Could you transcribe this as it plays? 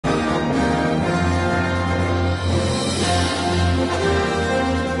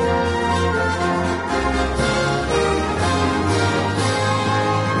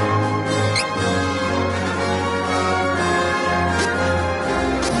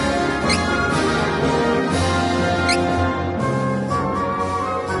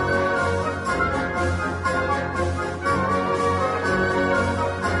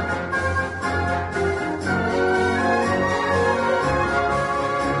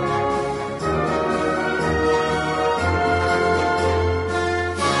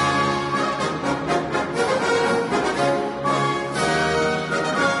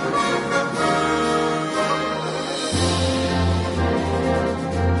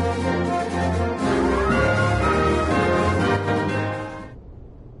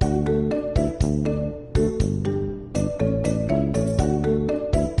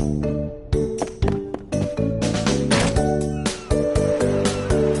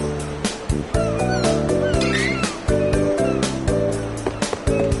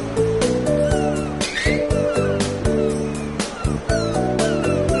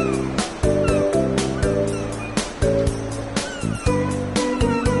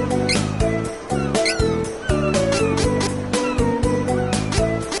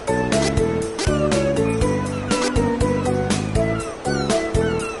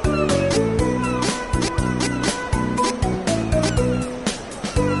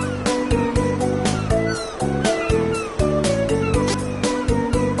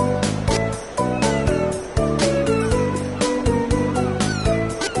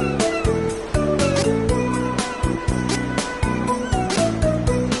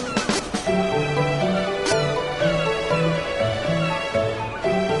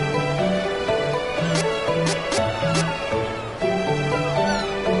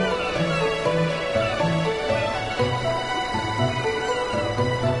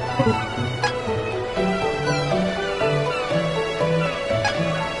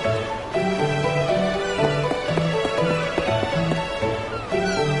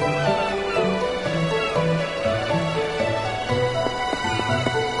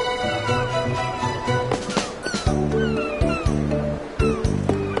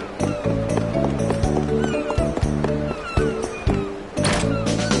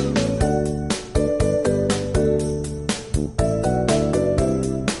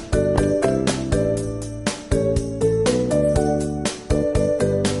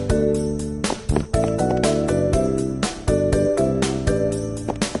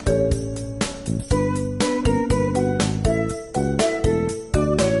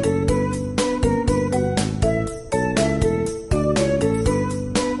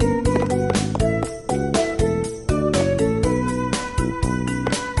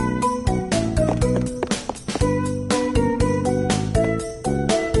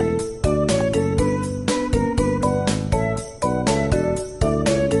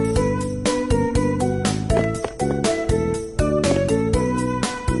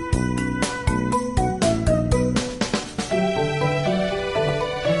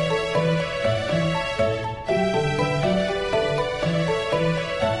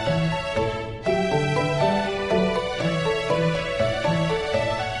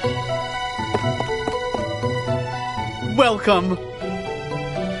Welcome!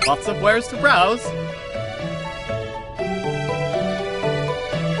 Lots of wares to browse.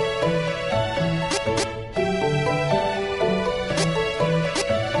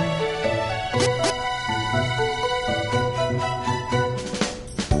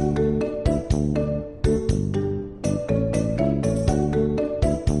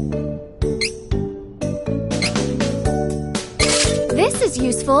 This is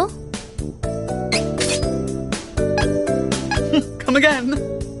useful. Come again.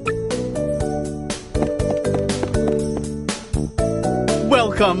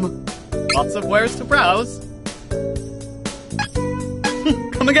 Welcome. Lots of wares to browse.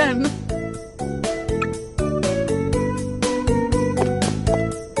 Come again.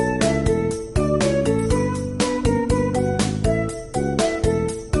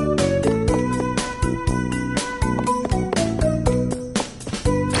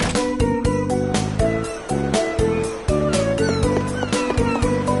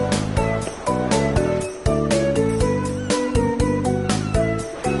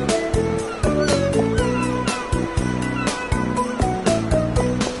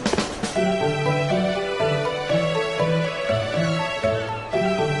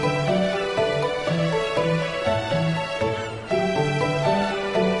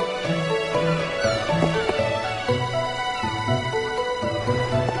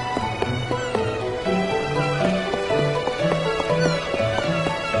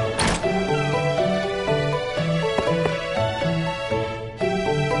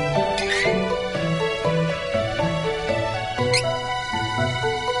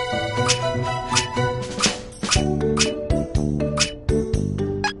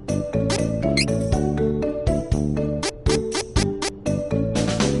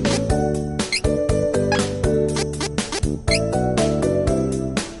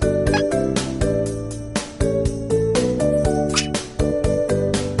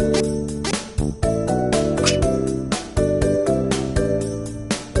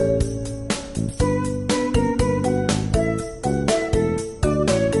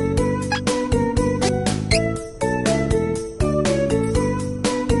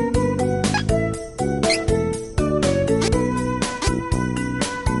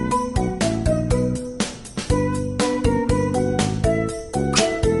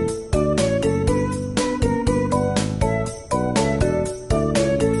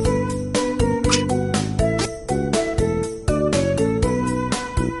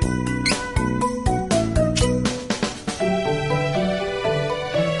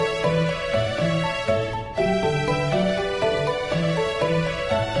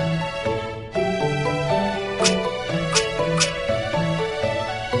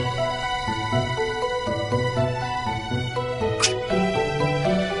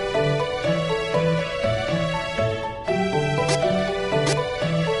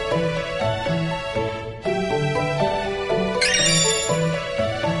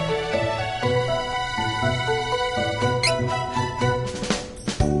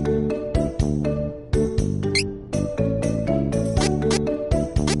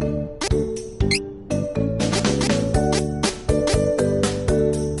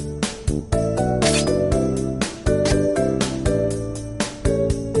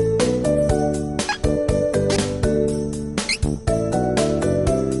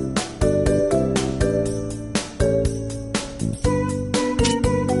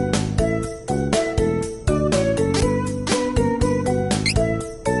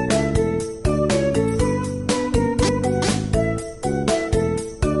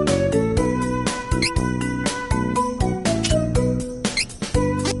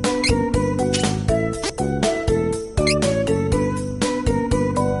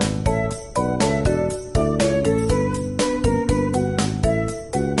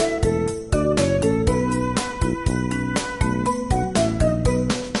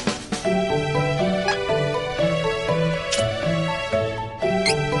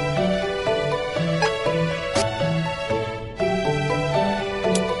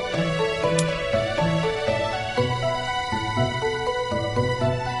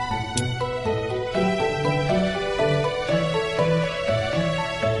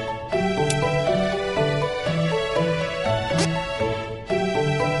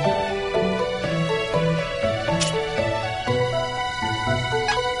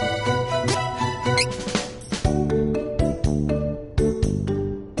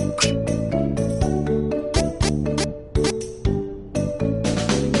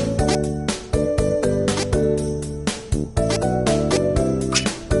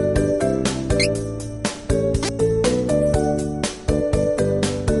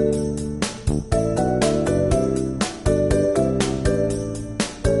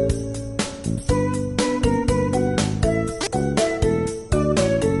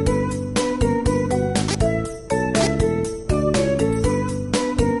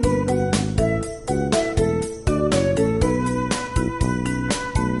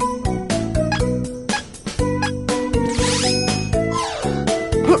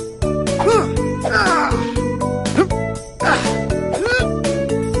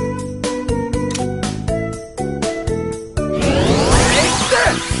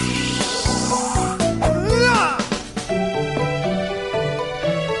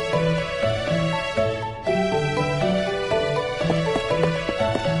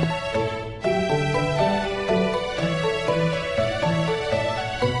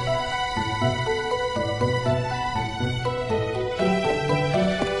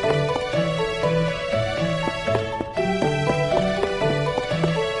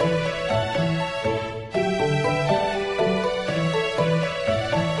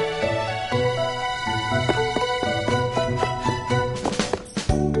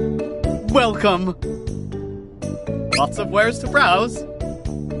 Welcome. Lots of wares to browse.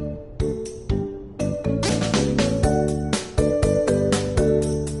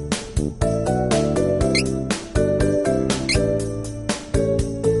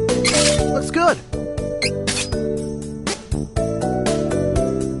 Looks good.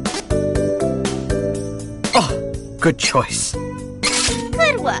 Oh, good choice.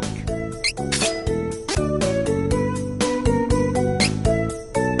 Good work.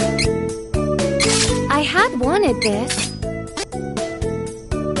 I had wanted this.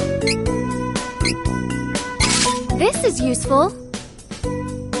 This is useful.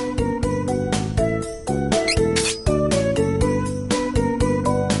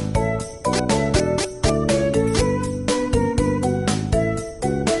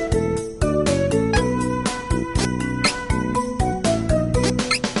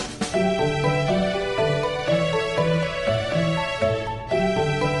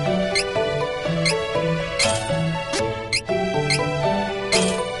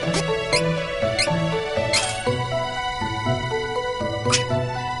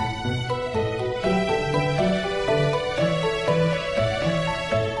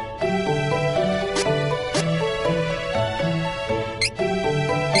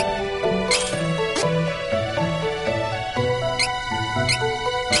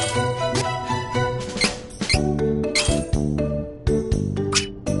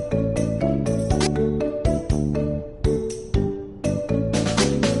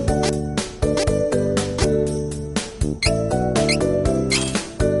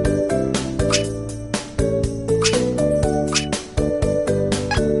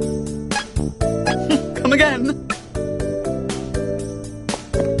 Come again.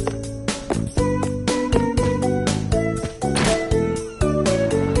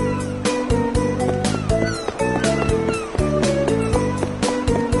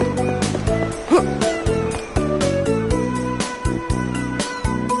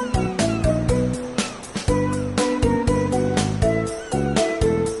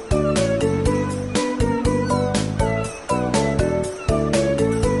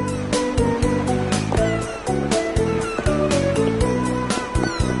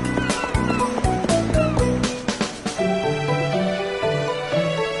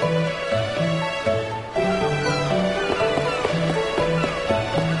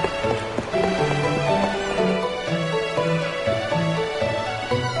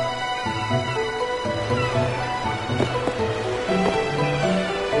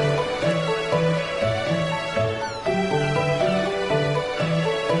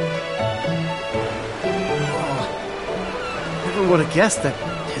 Never would have guessed that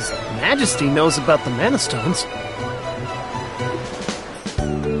His Majesty knows about the Mana Stones.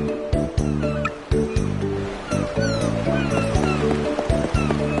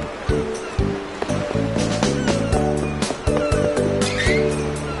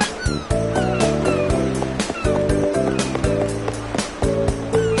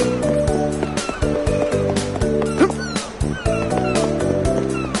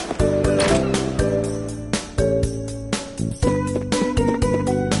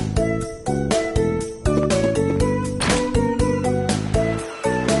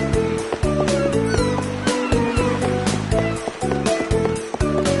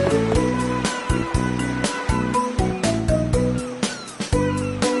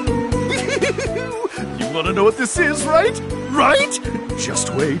 Want to know what this is, right? Right?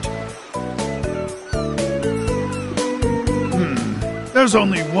 Just wait. There's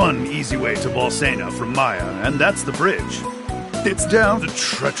only one easy way to Bolsena from Maya, and that's the bridge. It's down the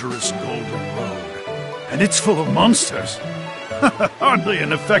treacherous Golden Road, and it's full of monsters. Hardly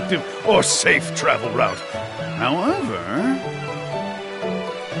an effective or safe travel route. However...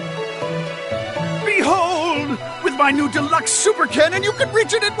 Behold! With my new deluxe super cannon, you can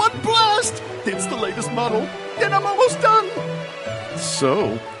reach it in one blast! It's the latest model, and I'm almost done!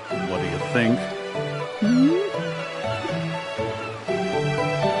 So, what do you think?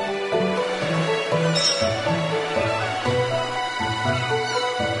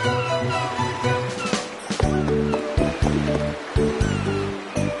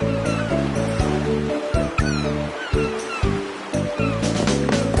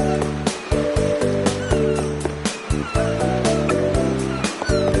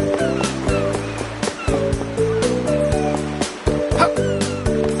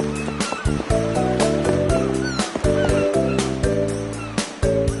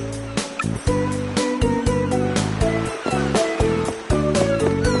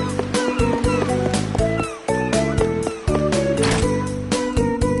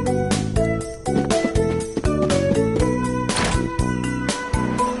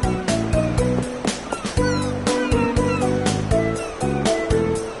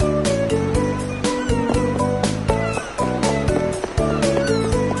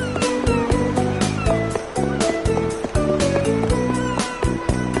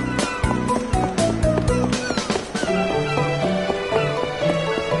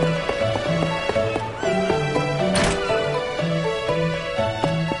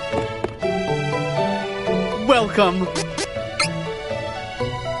 Welcome.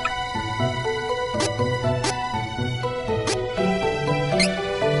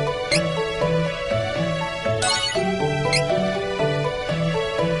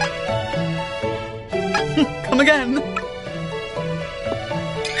 Come again.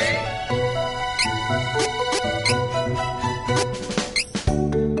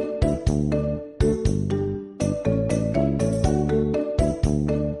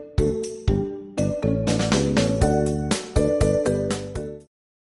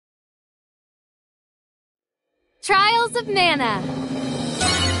 Trials of Mana.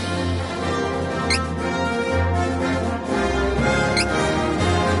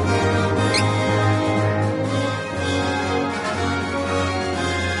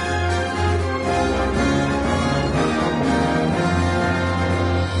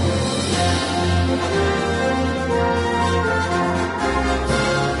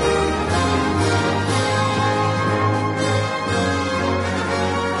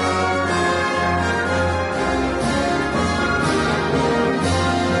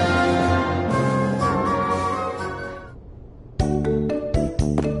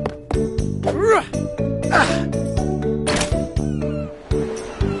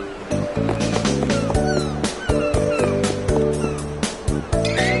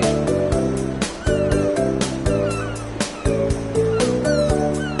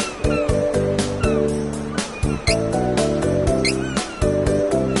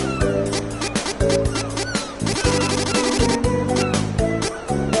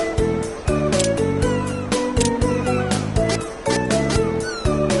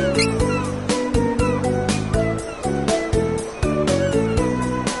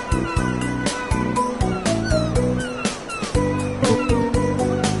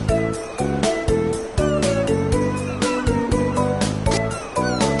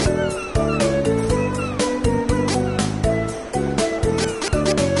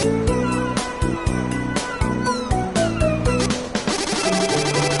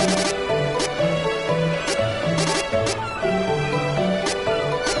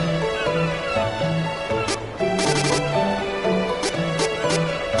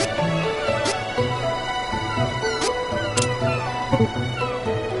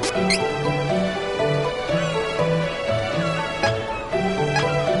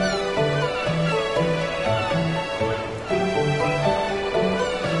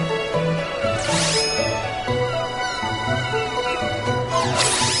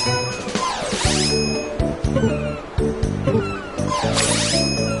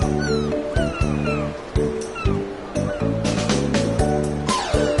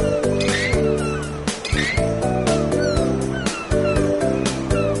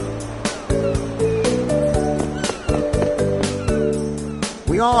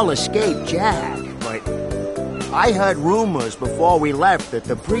 We all escaped Jack, but I heard rumors before we left that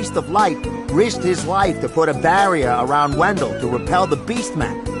the Priest of Light risked his life to put a barrier around Wendell to repel the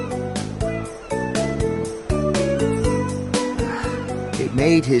Beastmen. It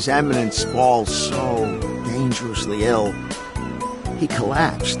made His Eminence fall so dangerously ill, he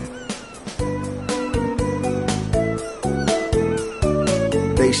collapsed.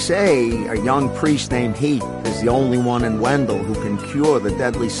 They say a young priest named Heath is the only one in Wendell who can cure the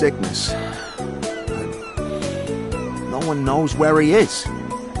deadly sickness. But no one knows where he is.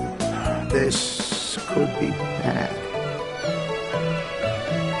 This could be bad.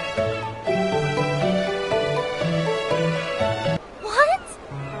 What?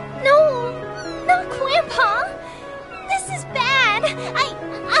 No, not Grandpa. This is bad.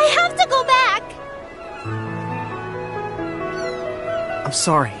 I have to go back. I'm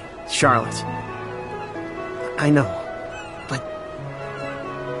sorry, Charlotte. I know, but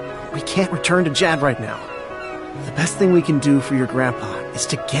we can't return to Jad right now. The best thing we can do for your grandpa is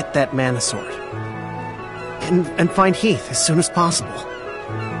to get that mana sword. And find Heath as soon as possible.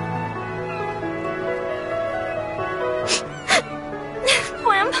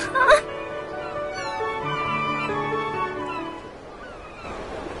 Grandpa.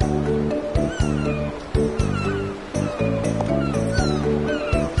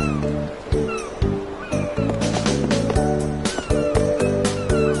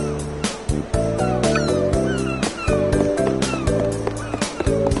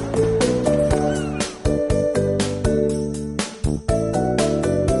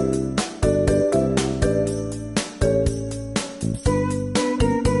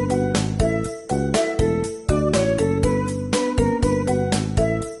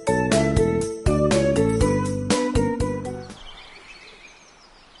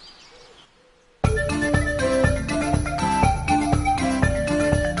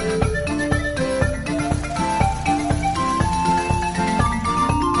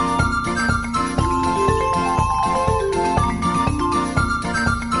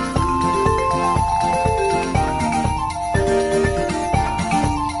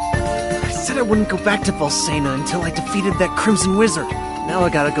 I wouldn't go back to Bolsena until I defeated that Crimson Wizard. Now I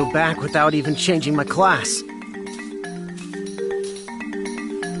gotta go back without even changing my class.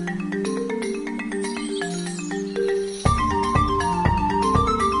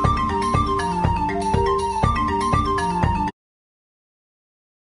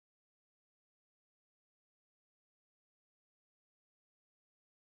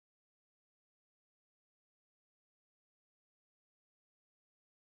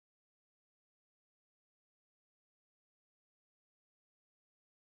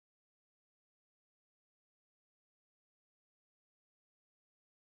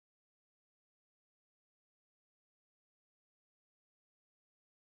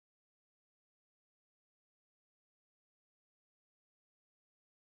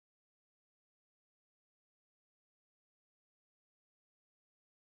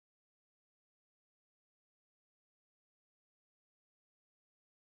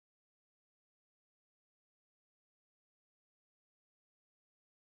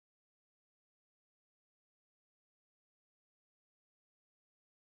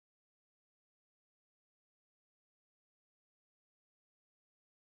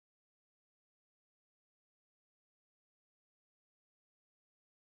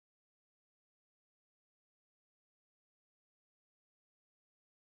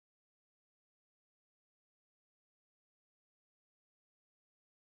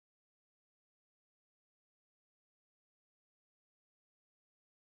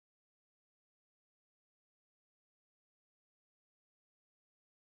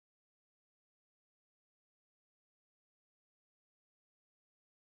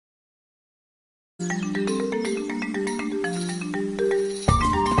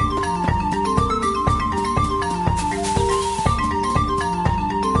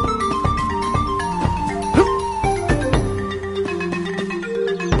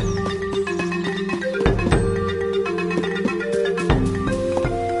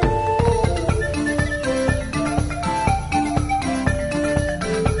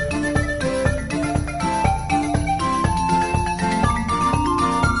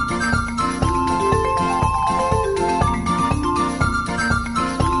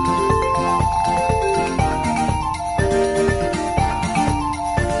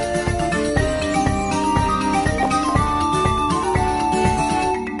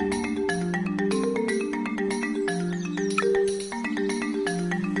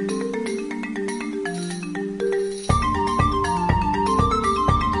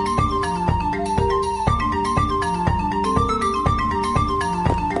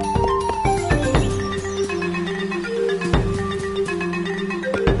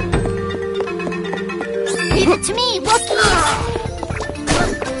 To me, Wookiee!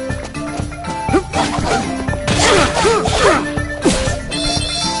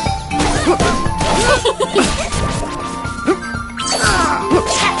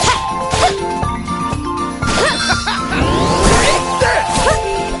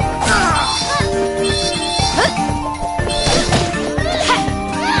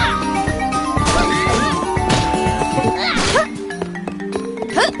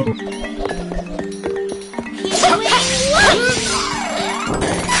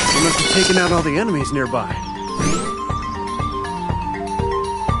 They must have taken out all the enemies nearby.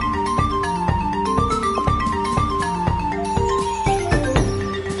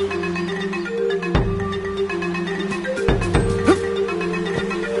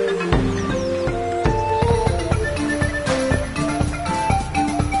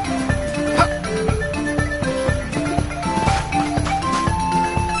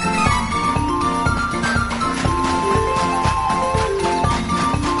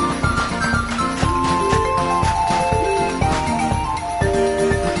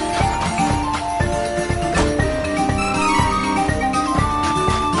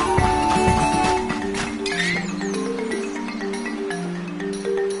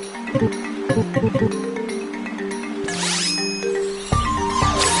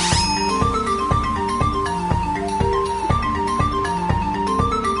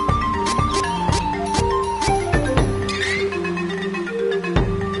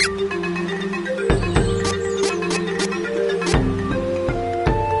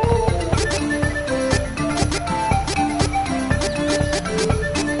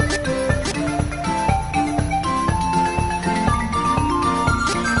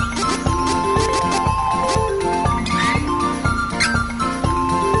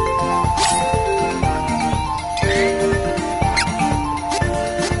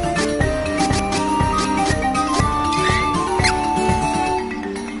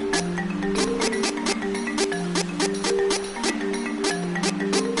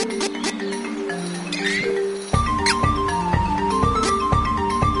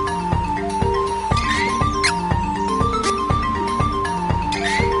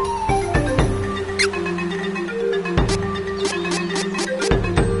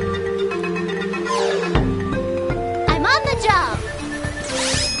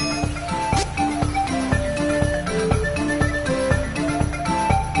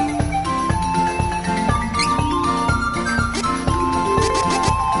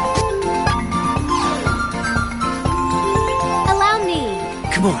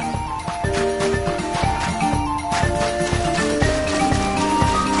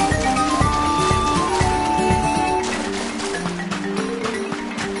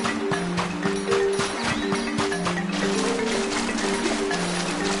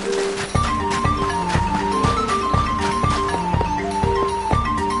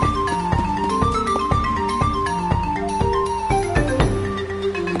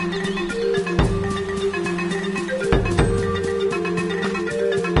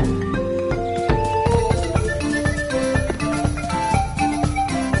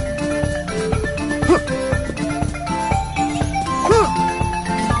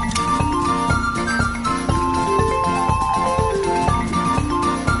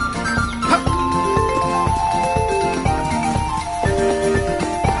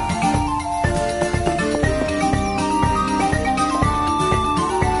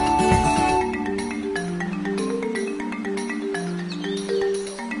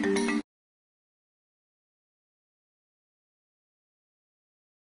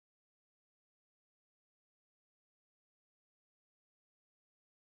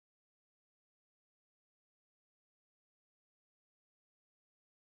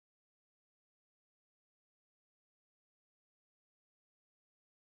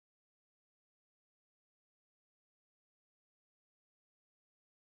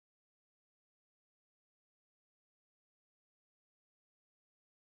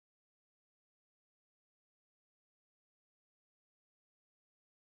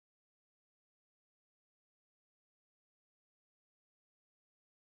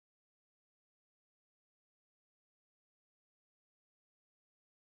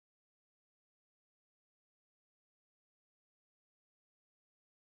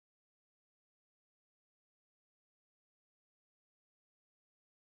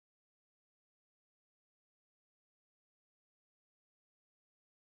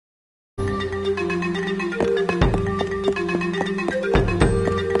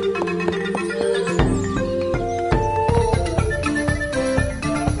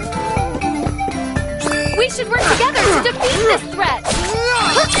 should work together to defeat this threat!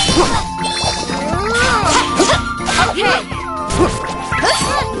 Okay!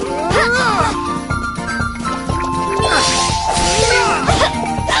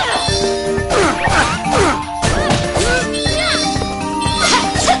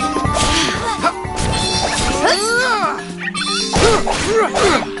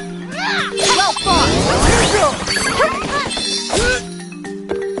 Well fought!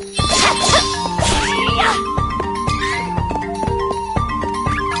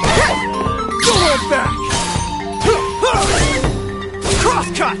 Go on back!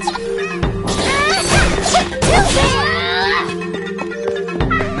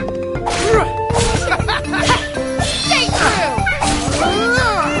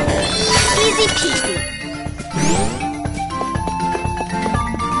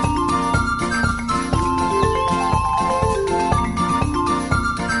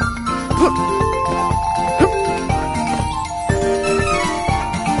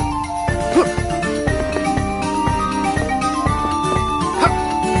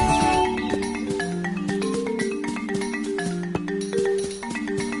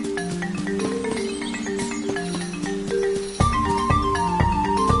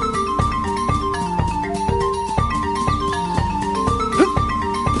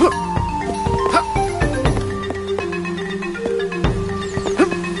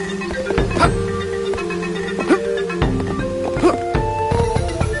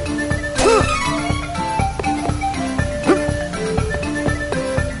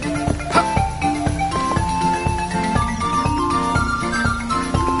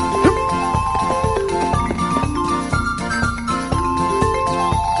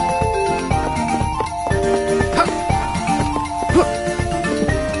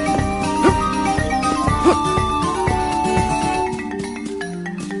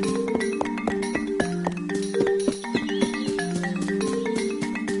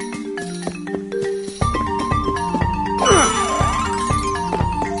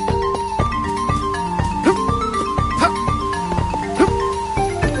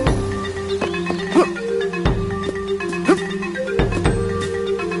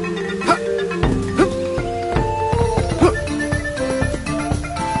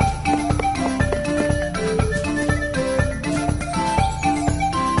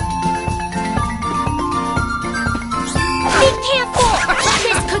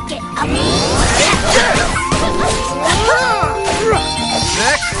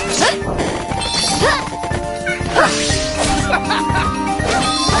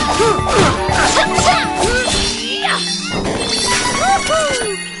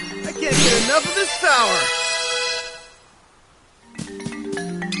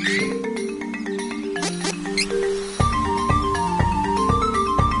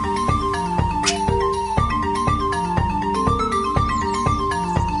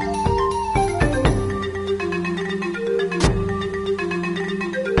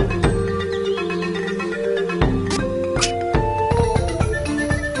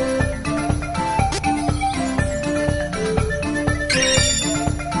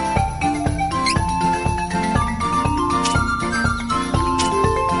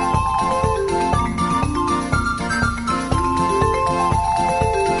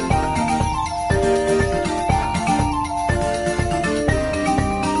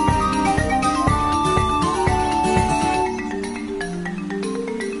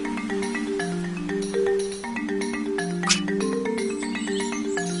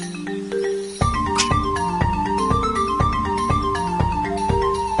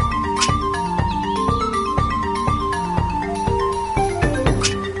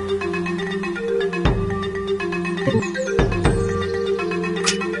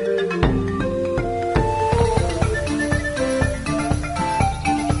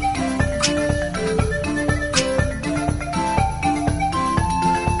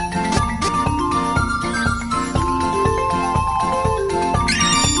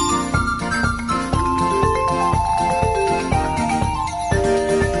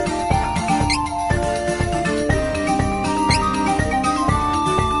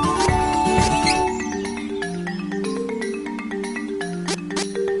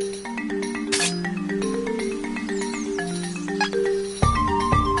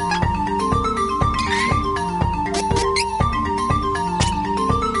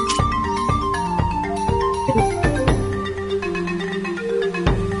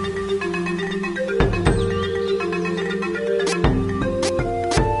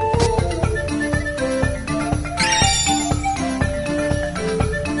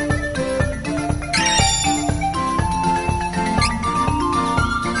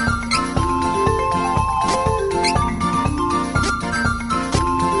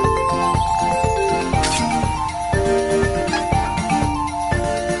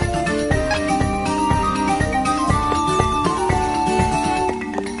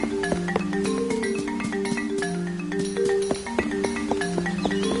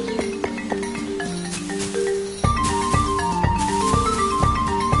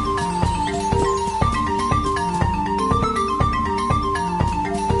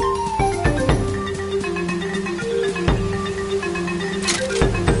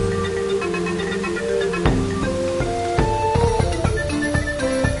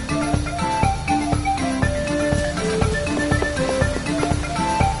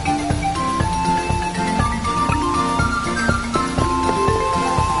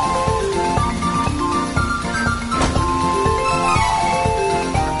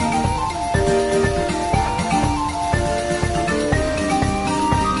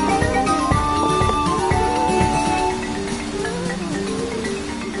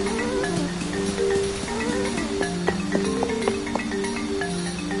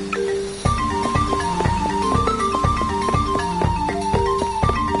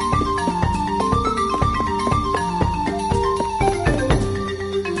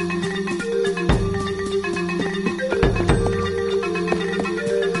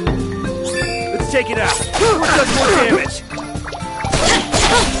 it out. Or it does more damage.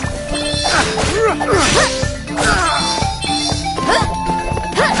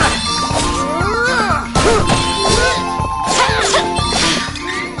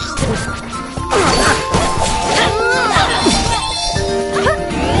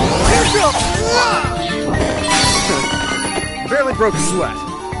 Barely broke a sweat.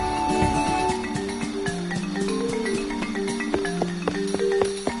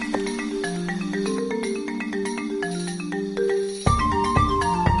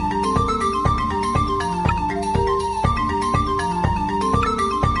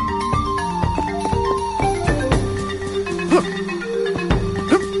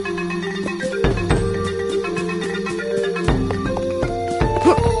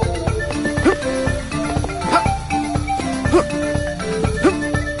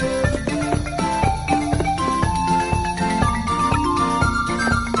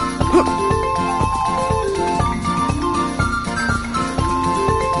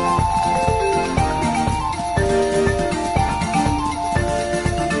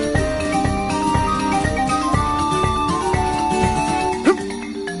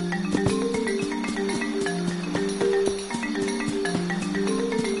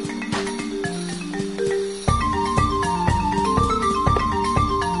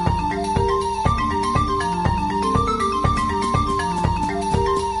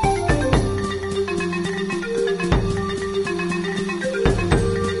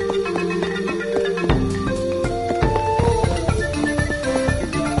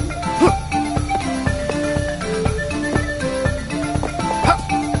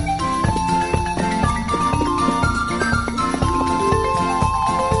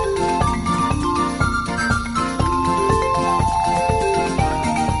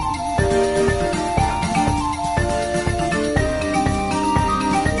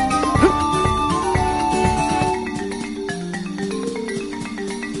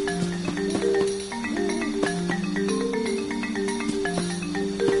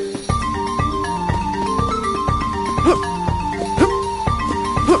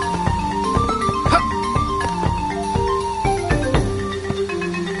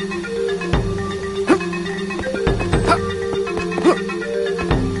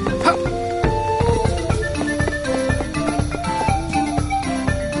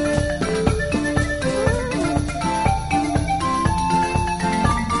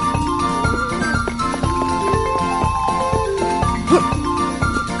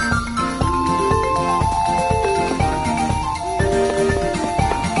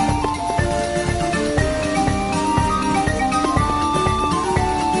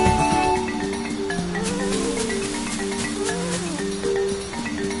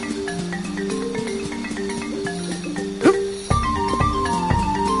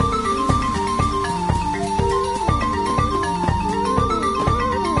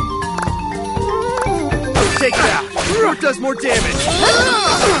 Take it out. Or it does more damage.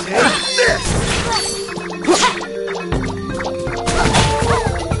 Take this.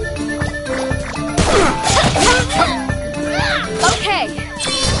 Okay.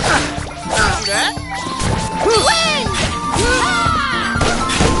 Win!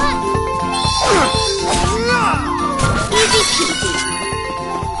 Easy peasy.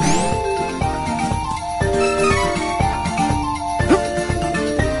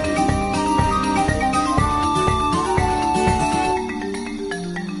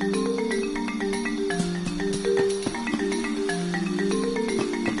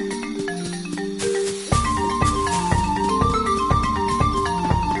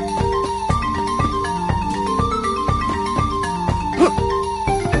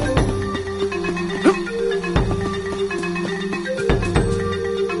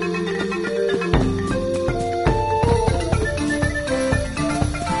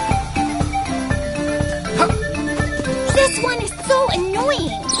 This one is so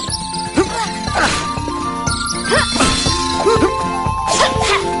annoying.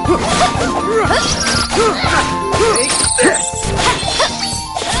 Take this.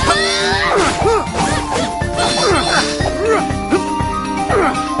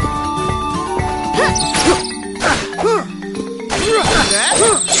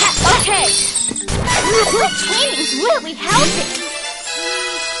 Okay. The training's really helping.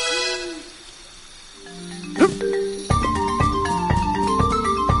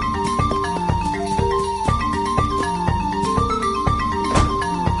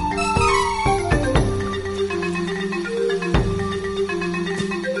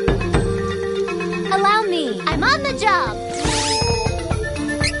 Allow me. I'm on the job.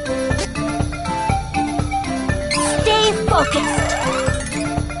 Stay focused.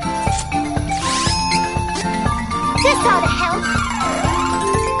 This ought to help.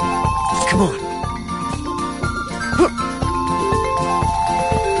 Come on.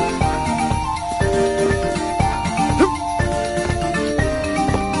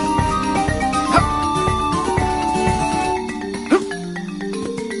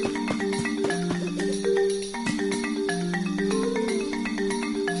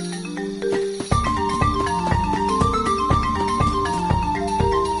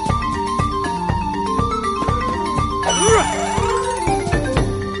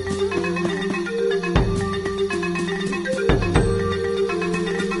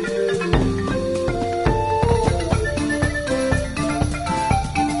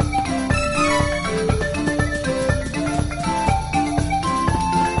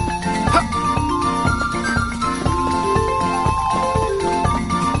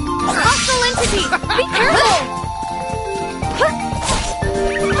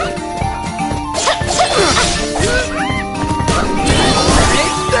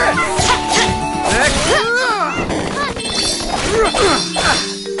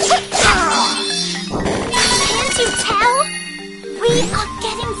 Can't you tell? We are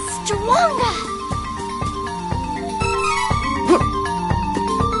getting stronger.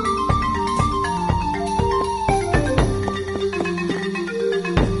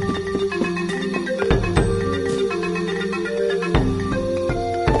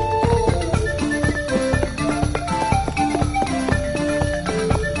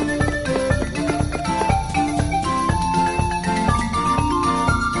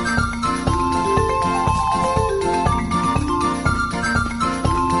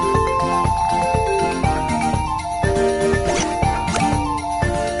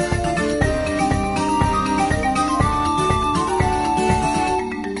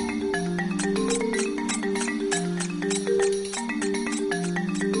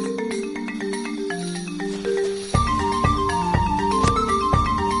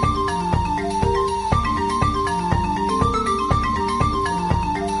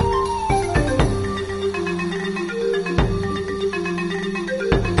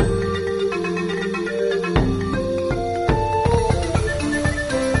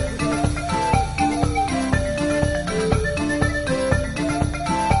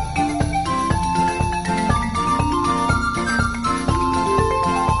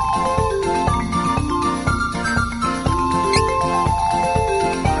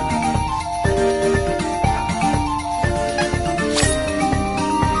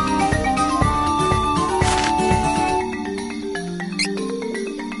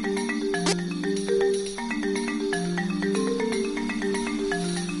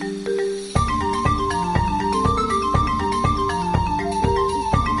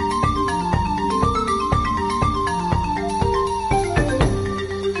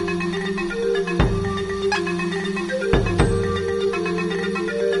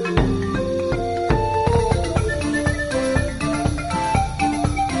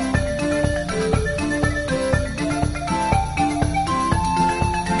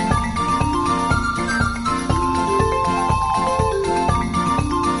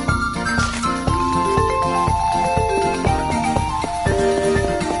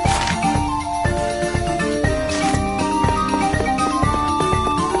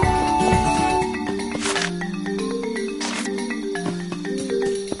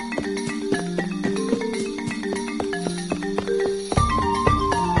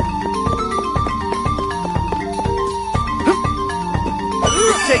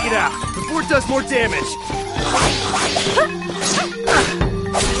 Take it out before it does more damage.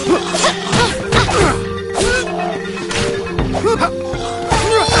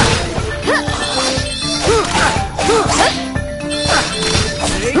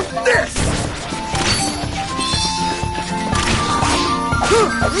 Take this!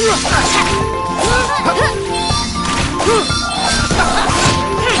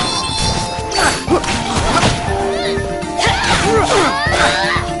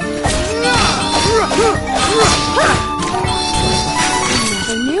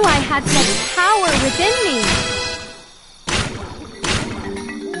 I knew I had such power within me.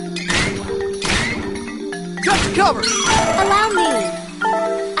 Got you covered! Allow me.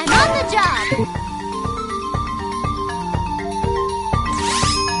 I'm on the job.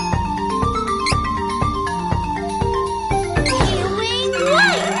 Healing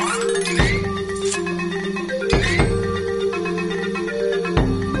light.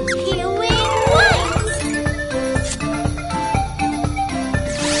 Healing light.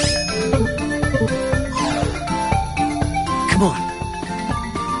 Come on.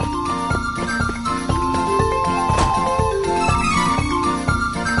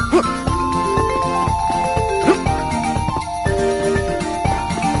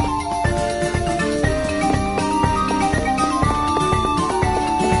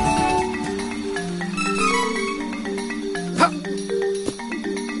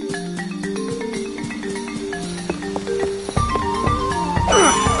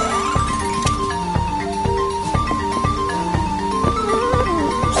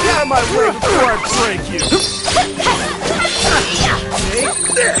 my way before I break you! Take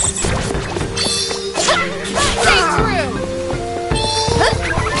this!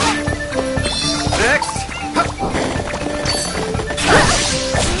 Next!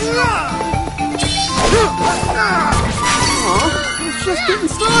 It's just getting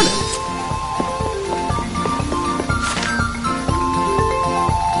started.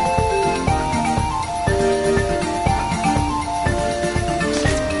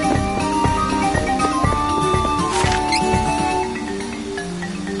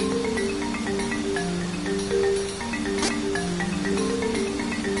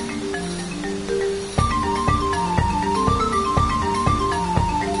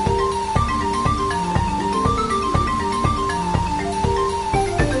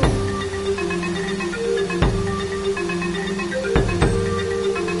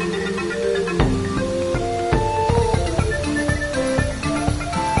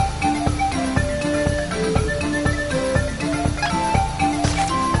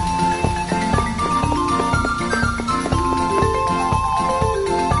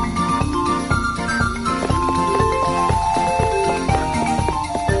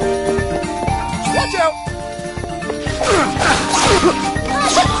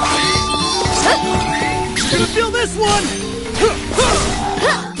 Gonna feel this one!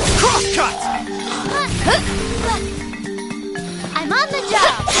 Crosscut! I'm on the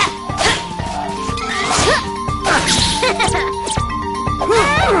job.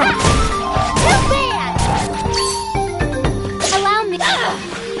 Too bad. Allow me.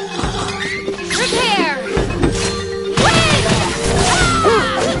 Prepare.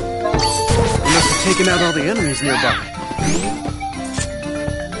 You must have taken out all the enemies nearby.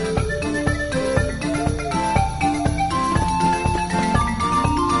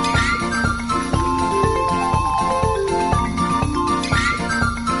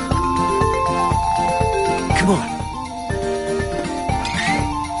 Come on.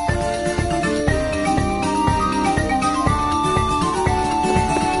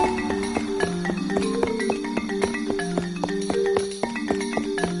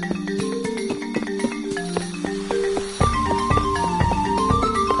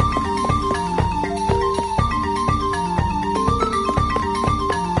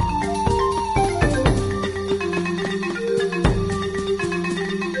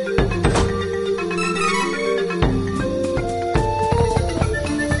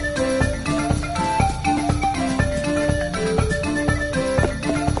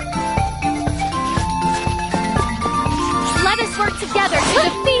 Let us work together to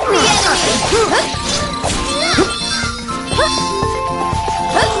defeat the enemy.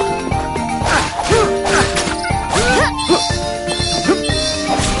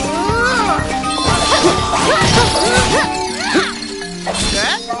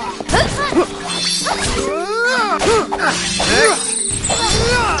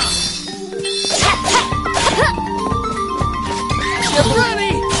 Get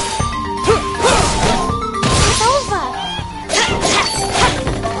ready! It's over.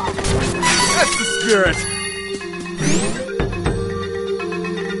 That's the spirit!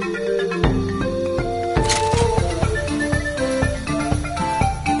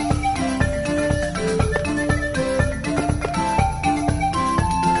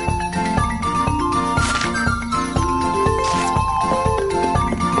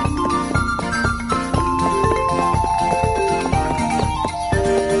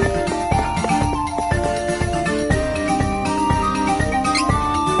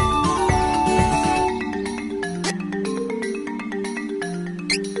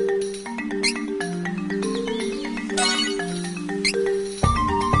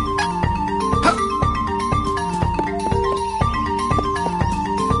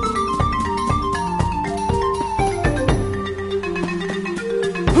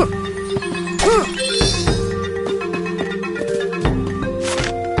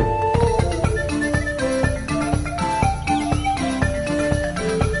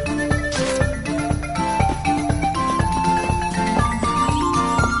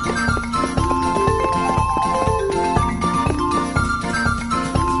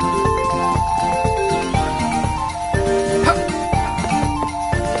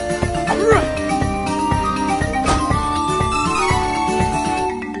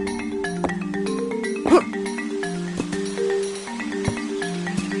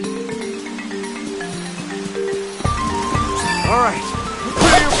 All right.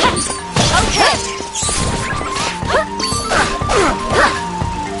 Okay.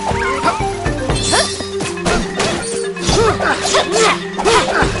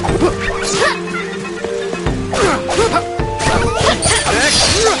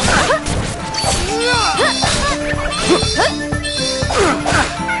 Next.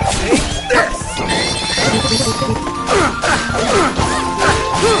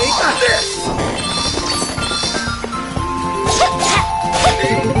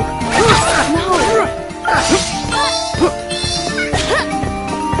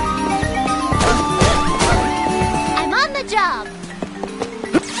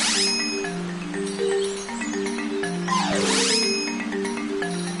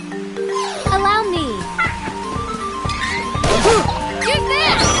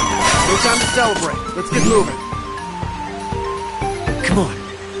 celebrate. Let's get moving. Come on.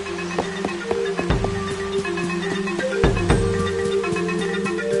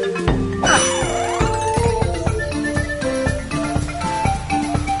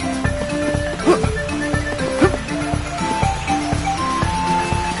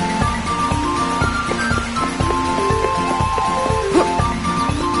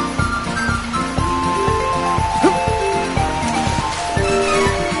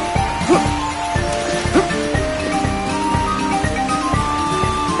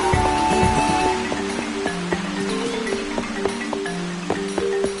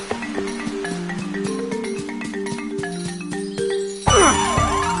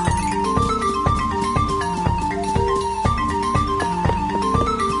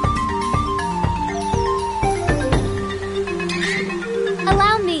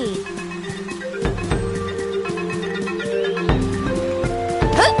 Allow me.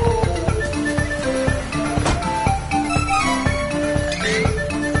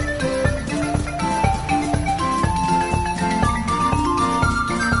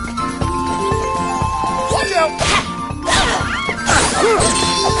 Watch out!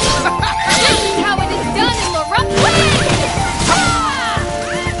 This is how it is done in Larup way!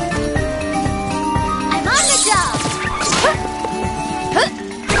 I'm on the job!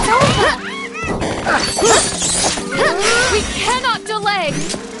 We cannot delay!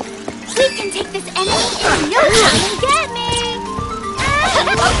 We can take this enemy in no time and get me!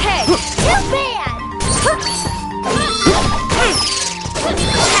 Okay, too bad!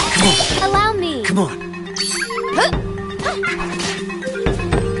 Allow me! Come on.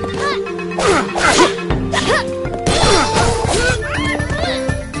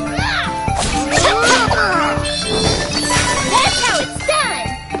 That's how it's done!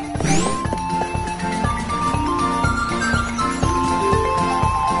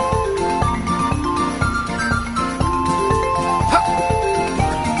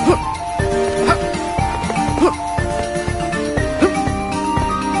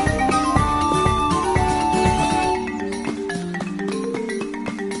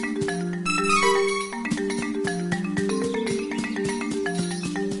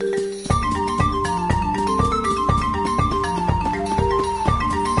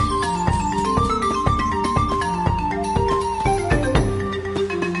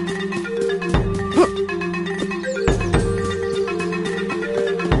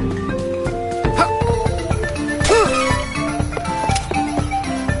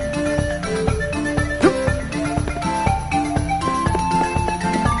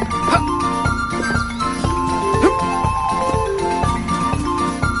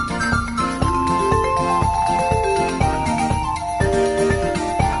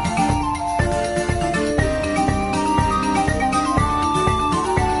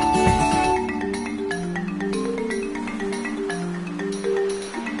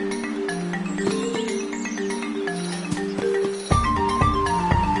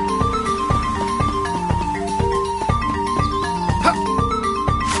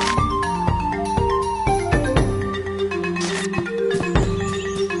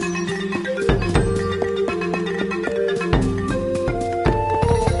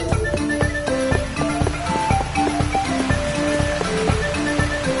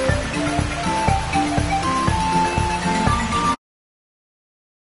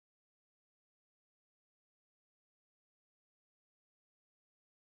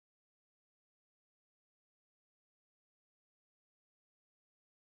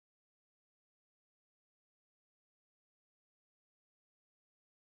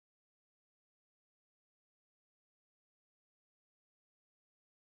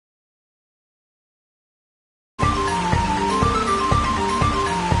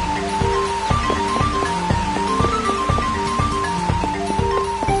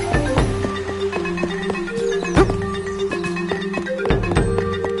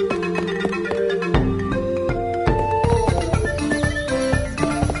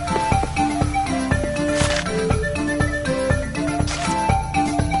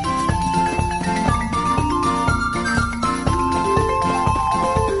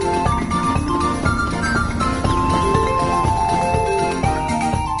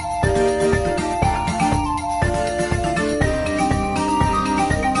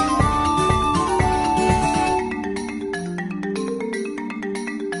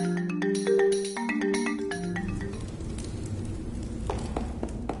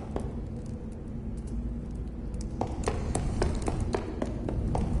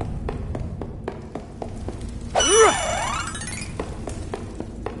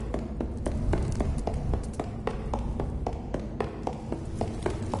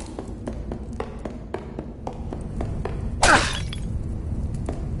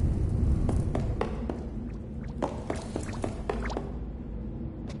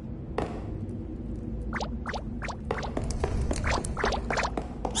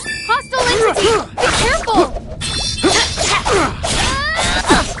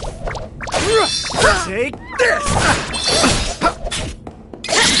 Take this!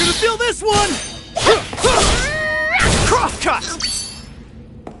 You're gonna feel this one! Crosscut!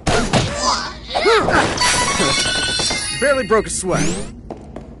 Barely broke a sweat.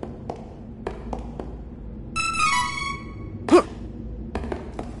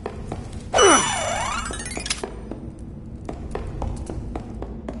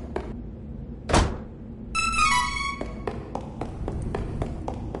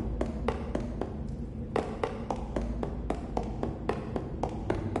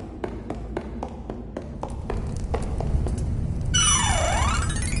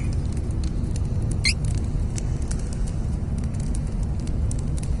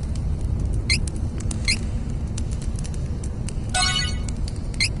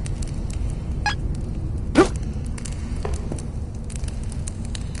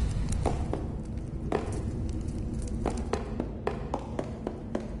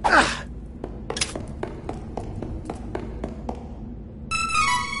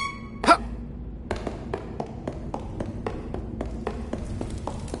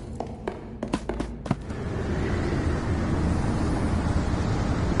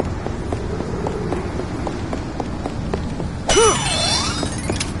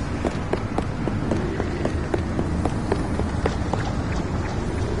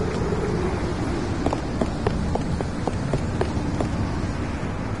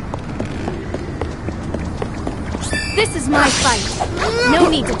 This is my fight. No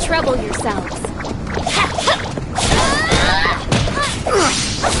need to trouble yourselves.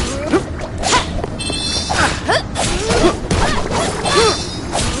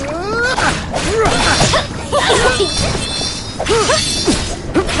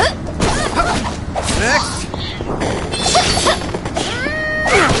 Next!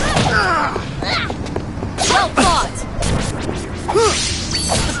 Well fought!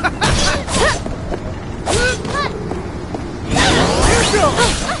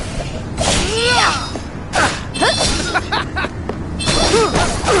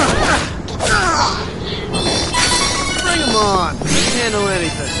 Bring 'em on! Handle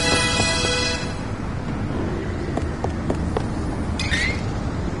anything.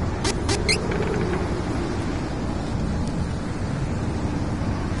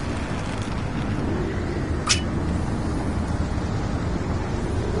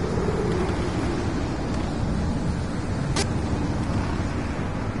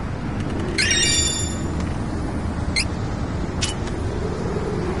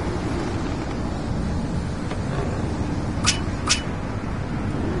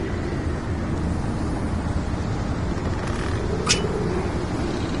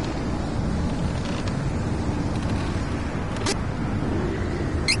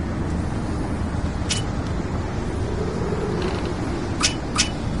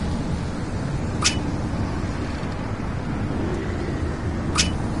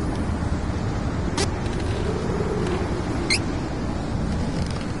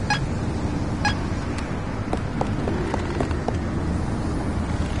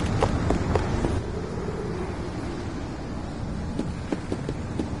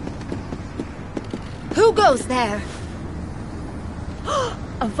 Who goes there?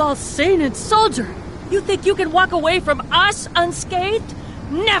 A Valsanan soldier! You think you can walk away from us unscathed?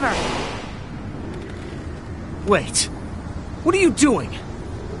 Never! Wait. What are you doing?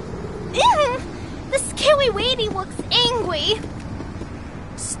 The skilly-weedy looks angry.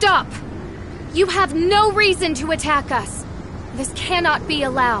 Stop! You have no reason to attack us. This cannot be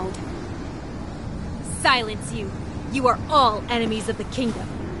allowed. Silence you. You are all enemies of the kingdom.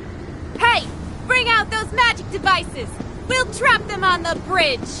 Hey! Bring out those magic devices! We'll trap them on the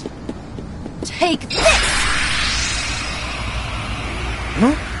bridge! Take this!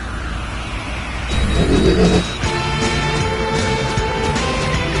 Huh?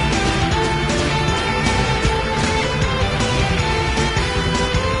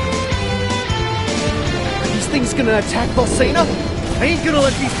 Are these things gonna attack Valsena? I ain't gonna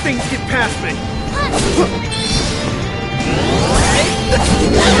let these things get past me!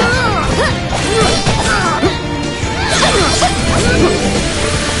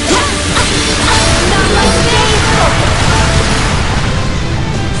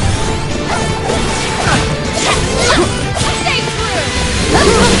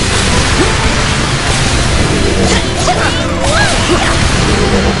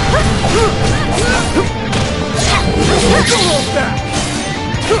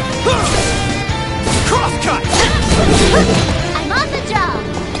 Crosscut! I'm on the job!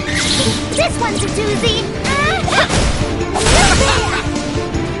 This one's a doozy!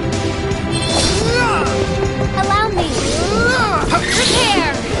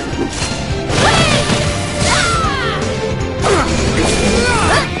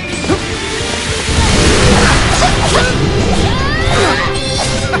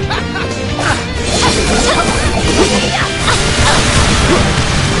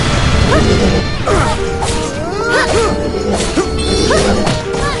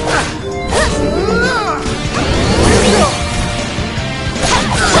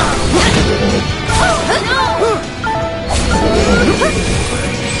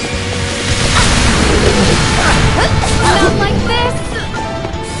 Not like this!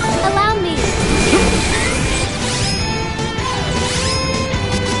 Allow me!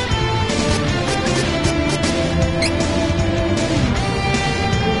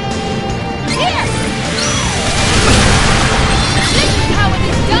 Here! This is how it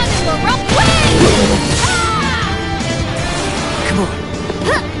is done in the rough way! Come on.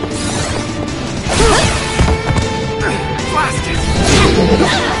 Blast it!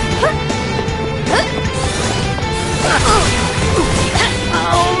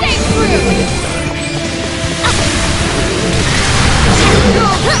 Stay true!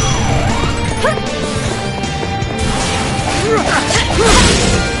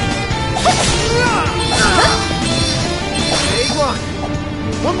 Hey, one.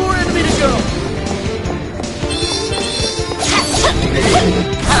 One more enemy to go.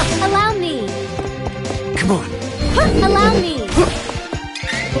 Allow me! Come on. Allow me!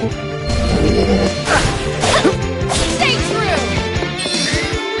 Stay true!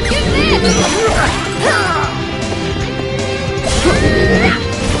 Get this!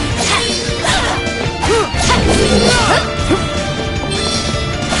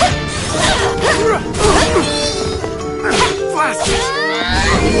 Blast it!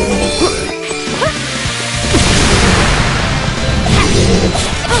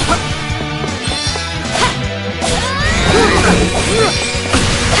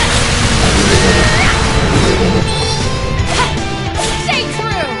 Stay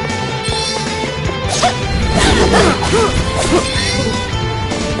true!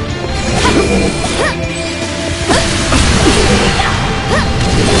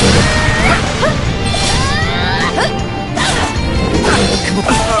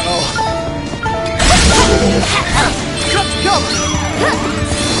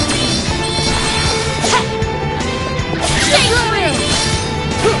 Stay true!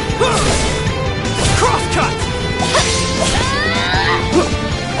 Crosscut!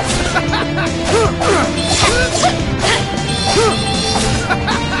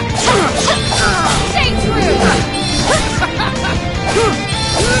 Stay true!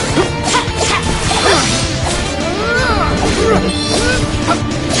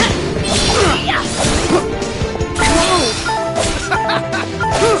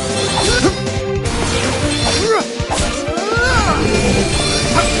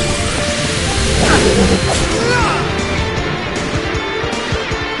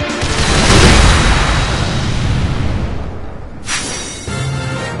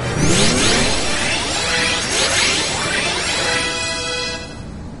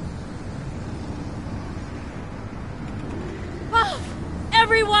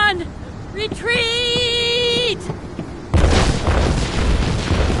 Everyone, retreat!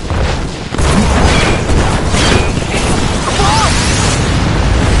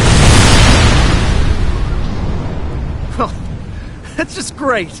 Well, that's just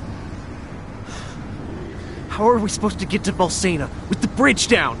great. How are we supposed to get to Bolsena with the bridge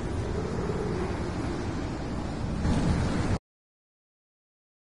down?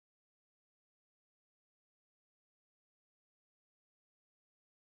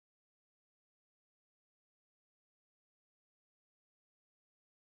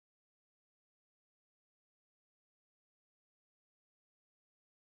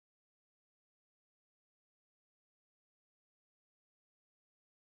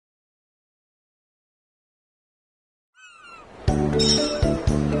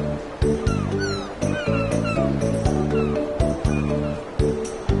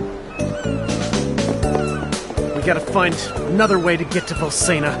 We gotta find another way to get to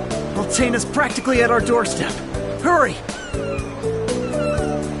Bolsena. Bolsena's practically at our doorstep. Hurry!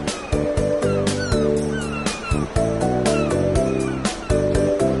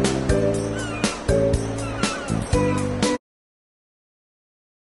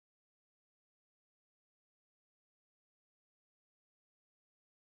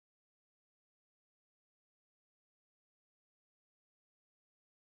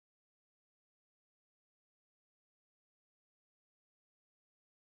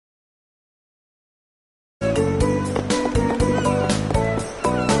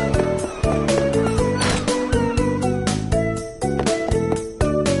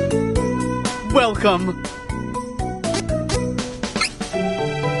 Welcome.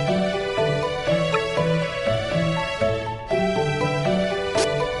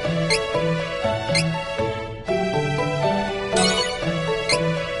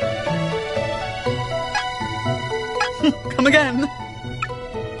 Come again.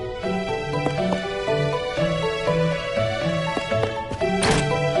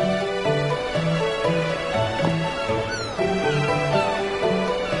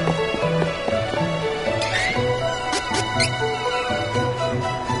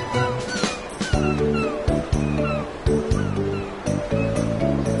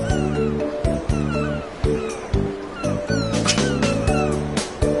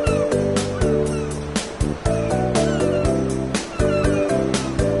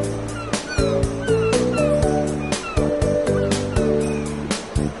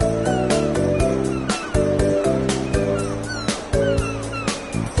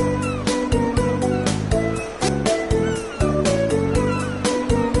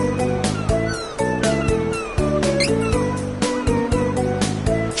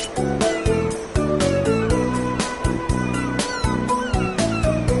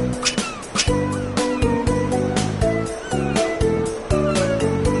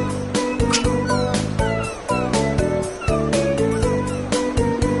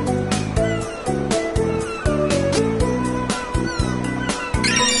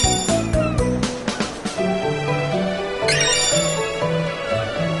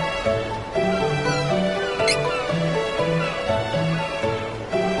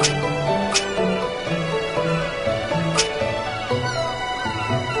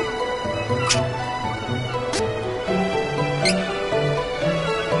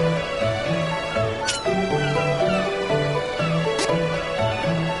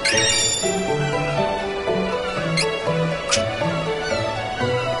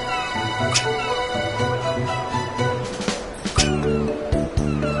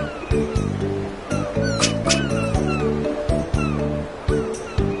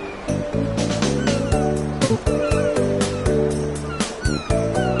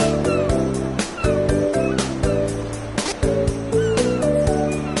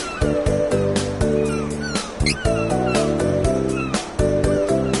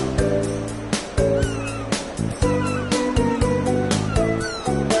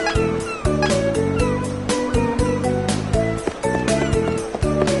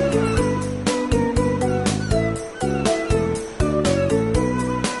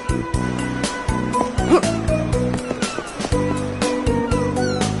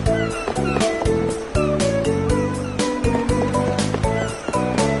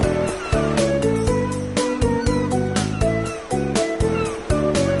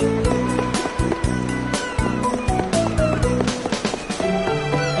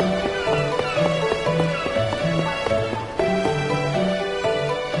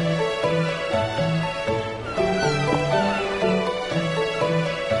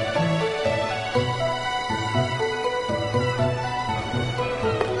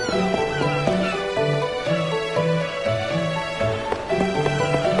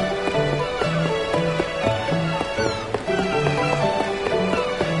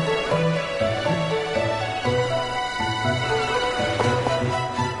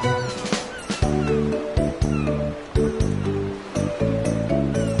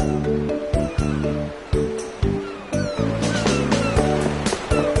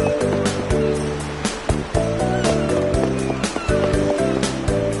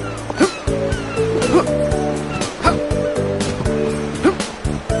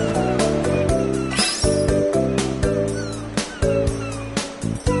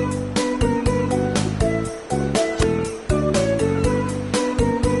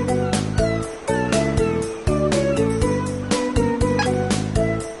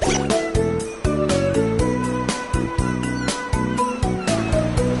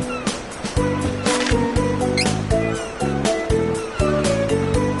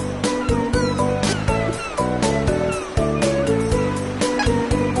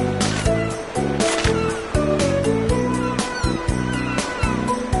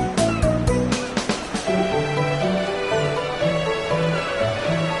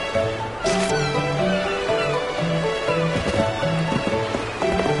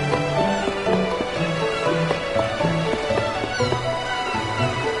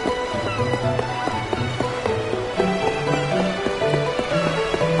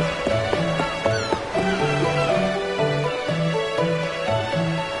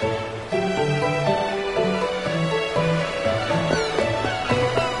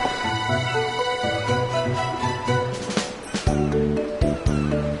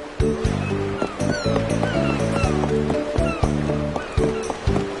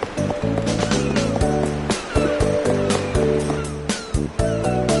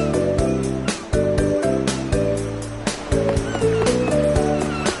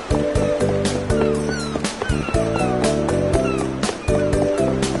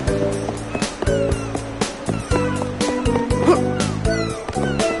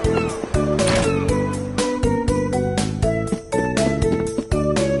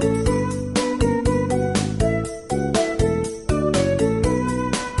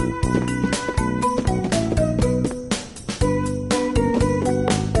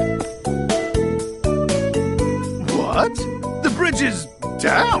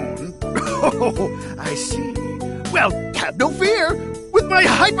 Down? Oh, I see. Well, have no fear. With my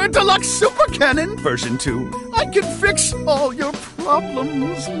Hyper Deluxe Super Cannon version 2, I can fix all your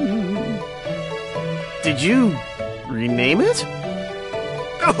problems. Did you rename it?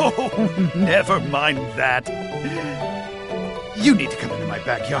 Oh, never mind that. You need to come into my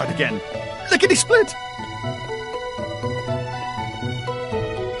backyard again. Lickety-split.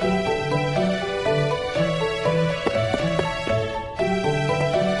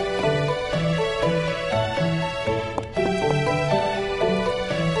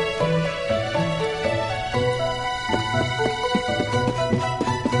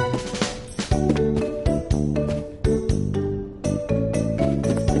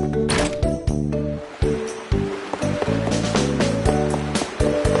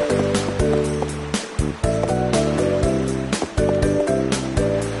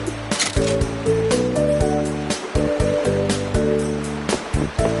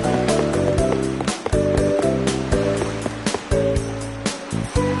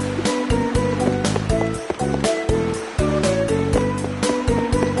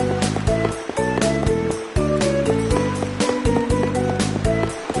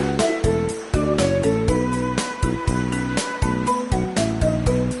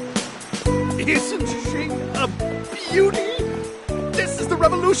 Isn't she a beauty? This is the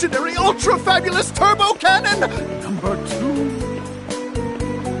revolutionary ultra-fabulous turbo cannon number 2.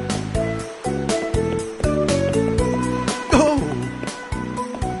 Oh!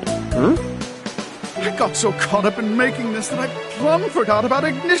 Huh? I got so caught up in making this that I plumb forgot about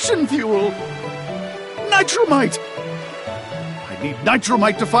ignition fuel. Nitromite! I need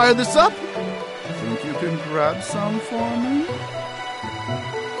nitromite to fire this up. Think you can grab some for me?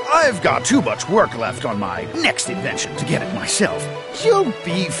 I've got too much work left on my next invention to get it myself. You'll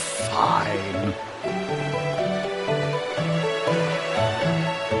be fine.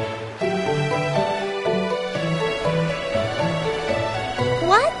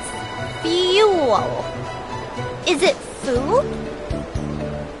 What's fuel? Is it food?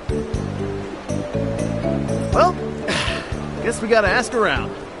 Well, guess we gotta ask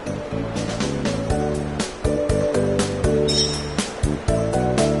around.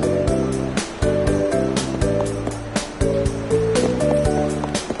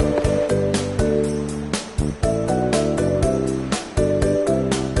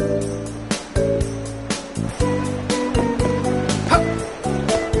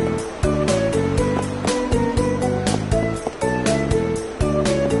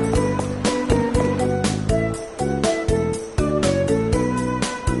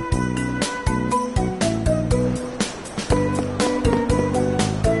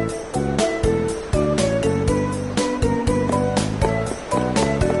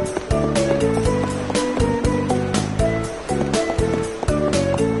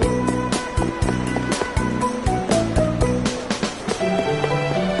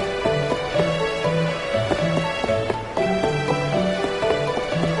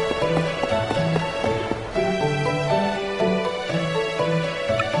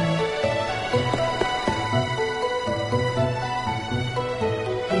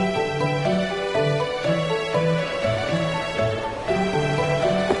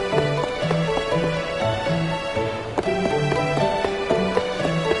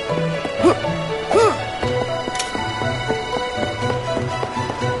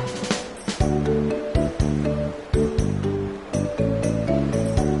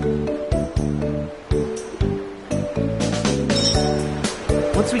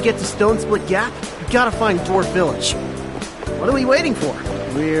 Once we get to Stone Split Gap, we gotta find Dwarf Village. What are we waiting for?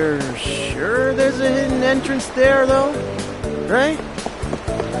 We're sure there's a hidden entrance there, though? Right?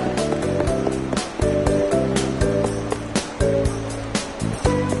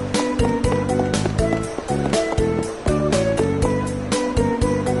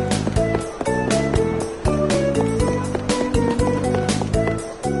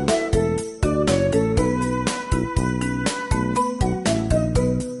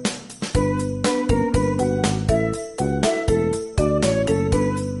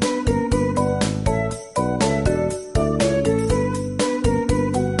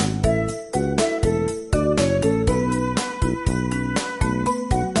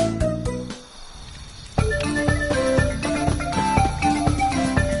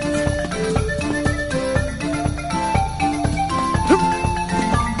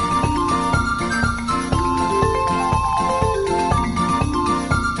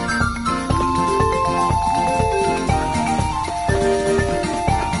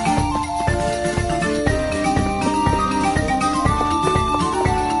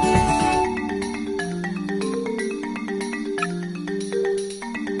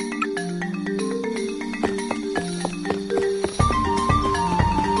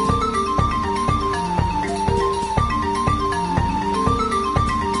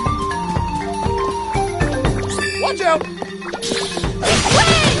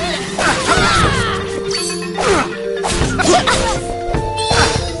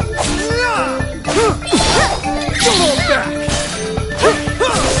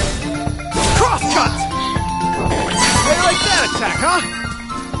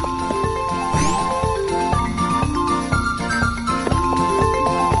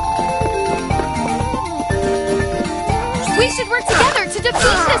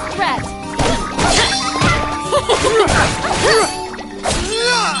 threat!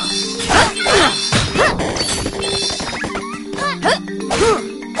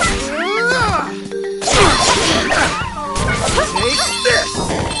 Take this!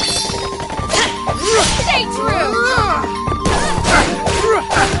 Stay true!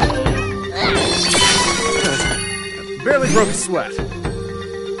 Barely broke a sweat.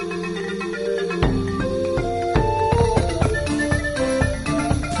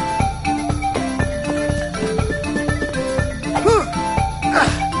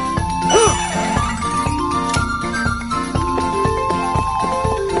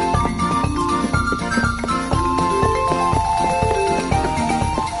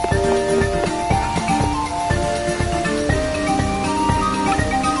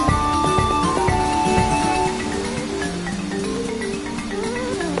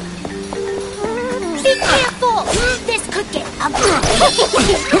 Be careful! This could get ugly.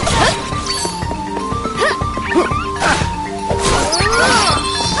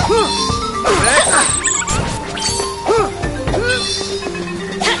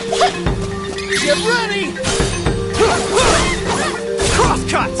 Get ready!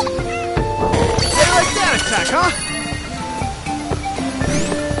 Crosscut! How you like that attack, huh?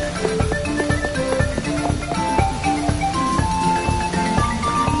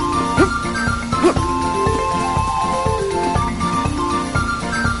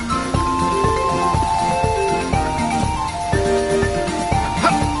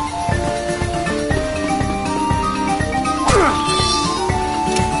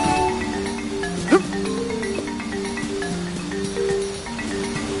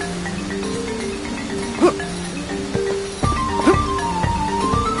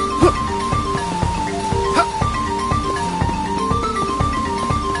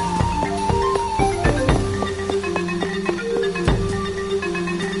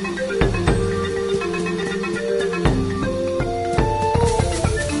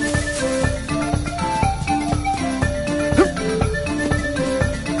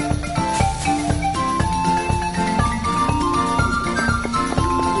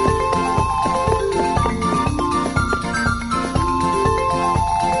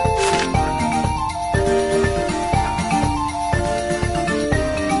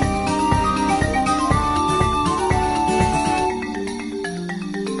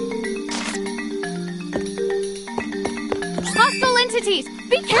 Hostile entities!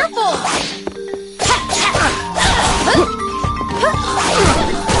 Be careful!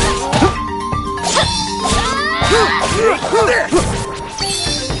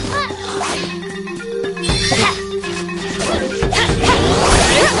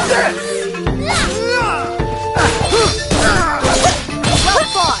 Well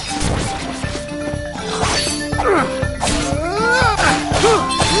fought!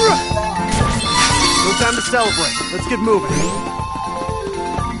 No time to celebrate. Let's get moving.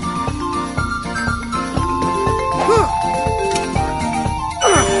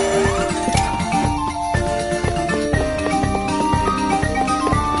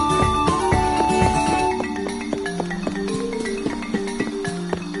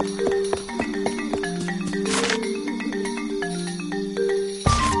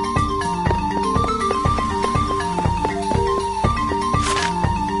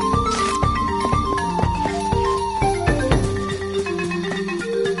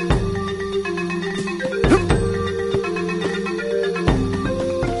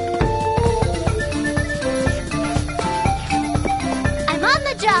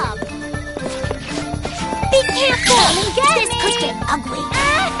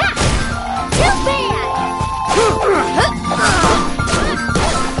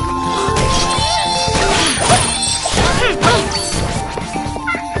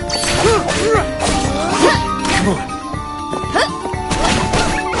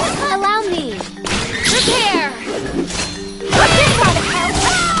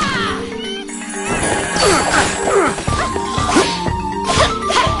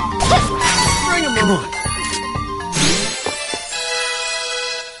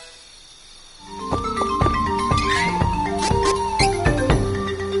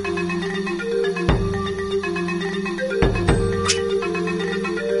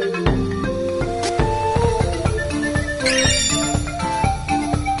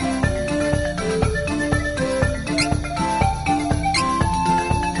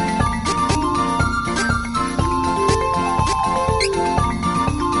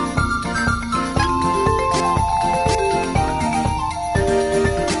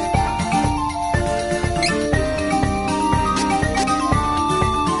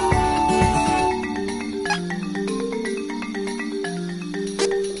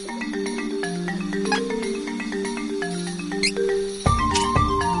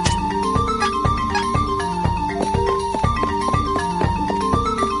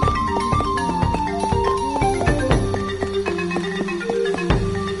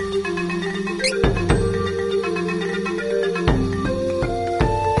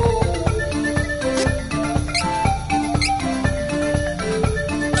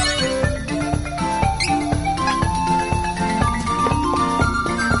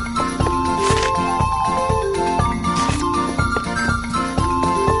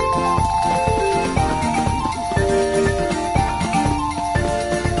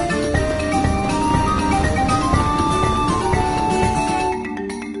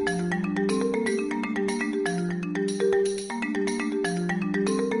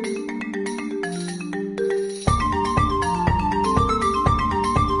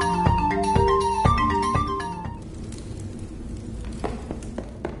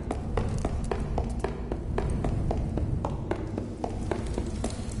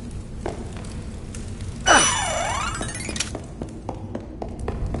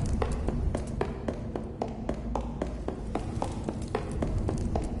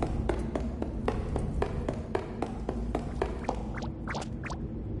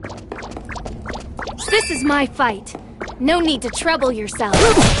 This is my fight. No need to trouble yourself.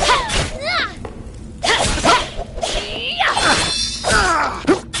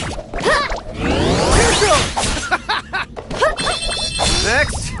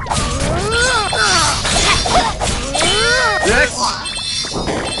 Next. Next.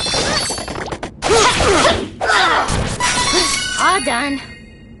 All done.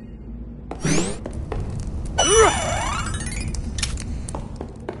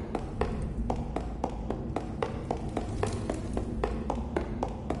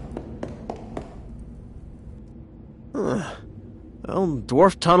 Well,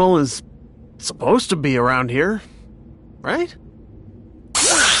 Dwarf Tunnel is supposed to be around here, right?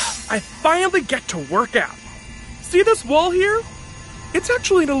 I finally get to work out. See this wall here? It's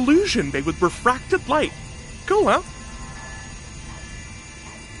actually an illusion made with refracted light. Cool, huh?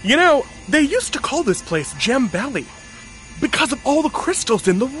 You know, they used to call this place Gem Valley because of all the crystals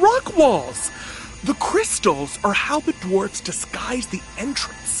in the rock walls. The crystals are how the dwarves disguise the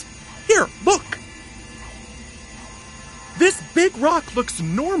entrance. Here, look. This big rock looks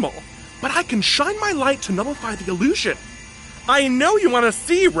normal, but I can shine my light to nullify the illusion. I know you want to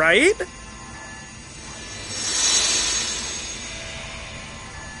see, right?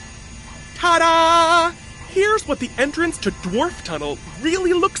 Ta-da! Here's what the entrance to Dwarf Tunnel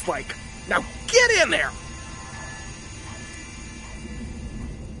really looks like. Now get in there!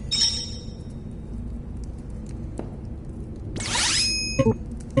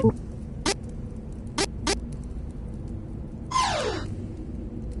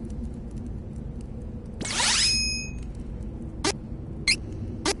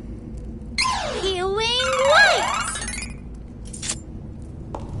 Healing light!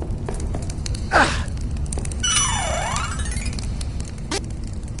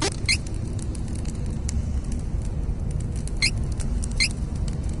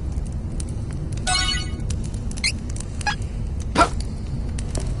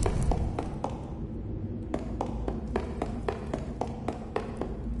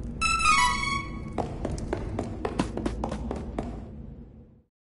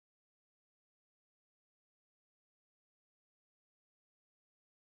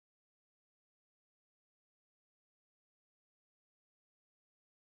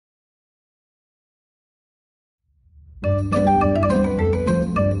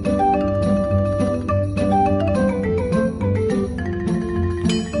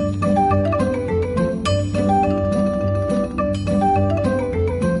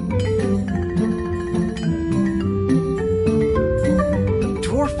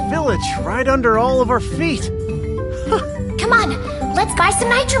 Dwarf Village, right under all of our feet. Come on, let's buy some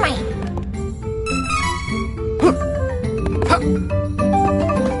nitramite.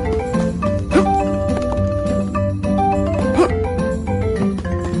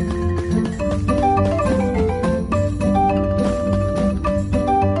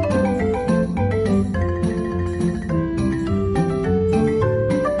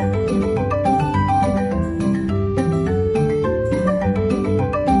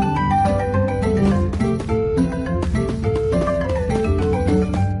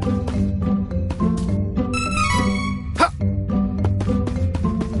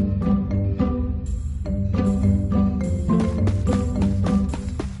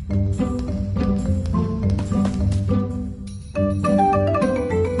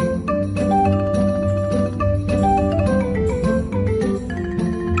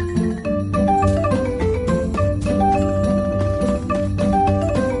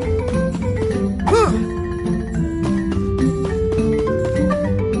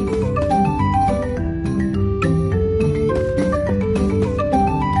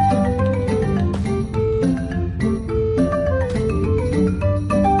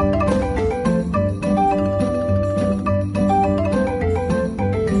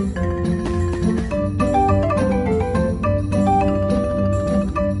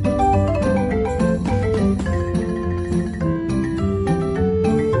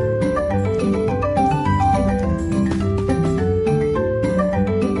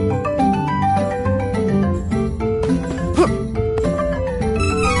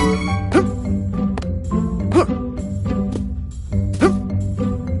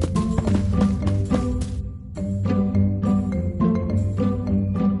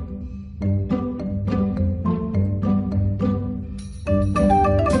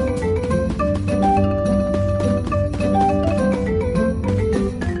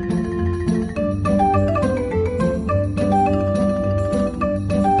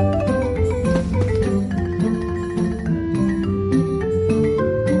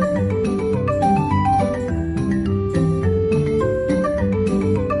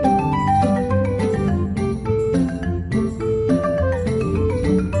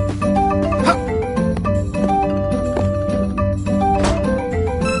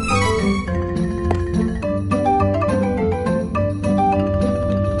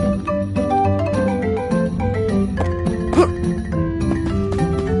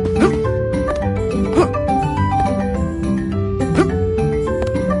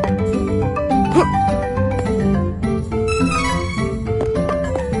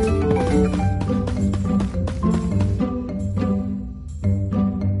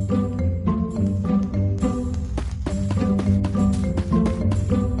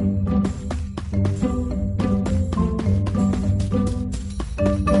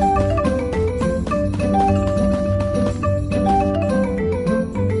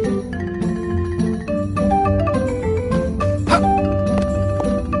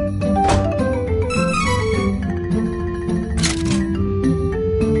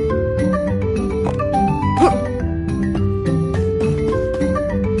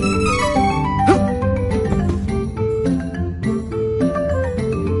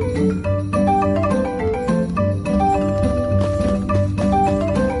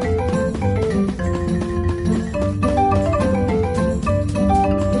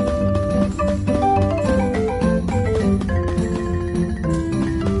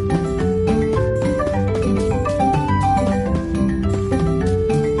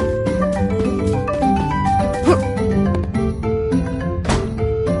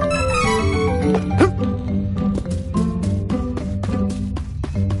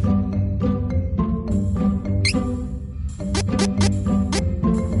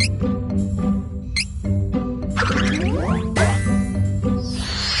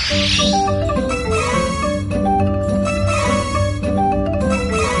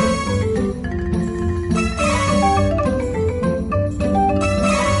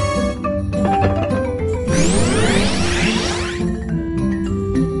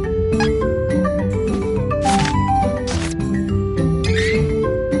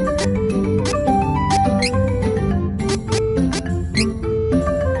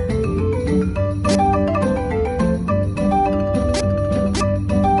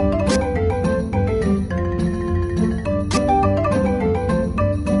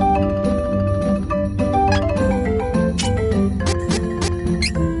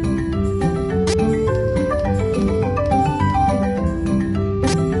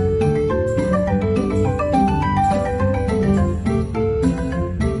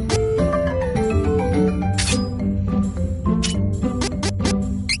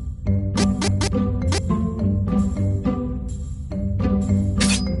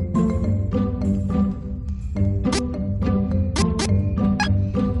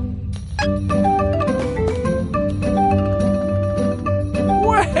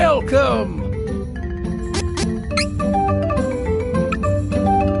 Welcome!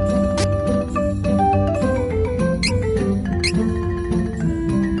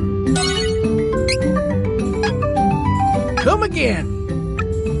 Come again.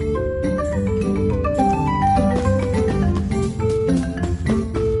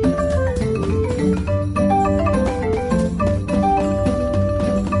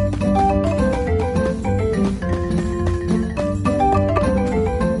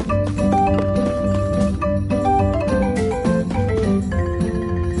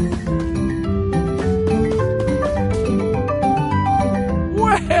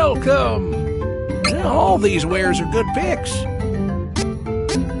 Welcome. Now, all these wares are good picks.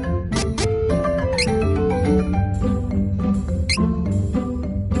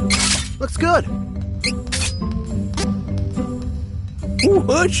 Looks good.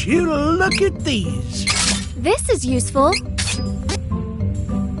 Would you look at these? This is useful.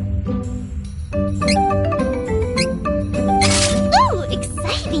 Ooh,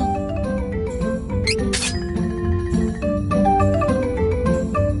 exciting!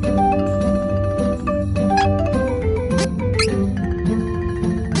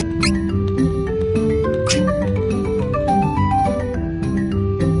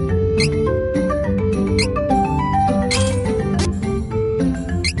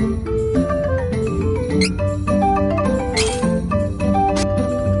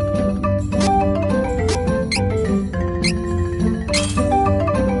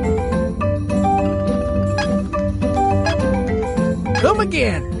 Come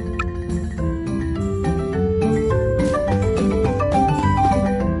again.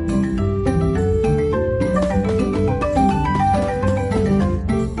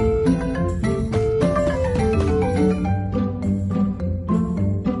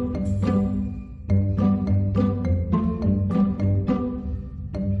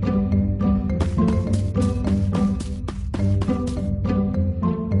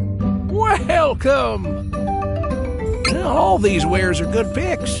 Welcome. Now, all these wares are good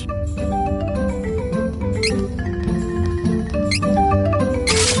picks.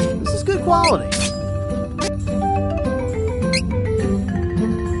 This is good quality.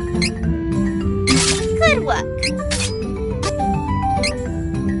 Good work.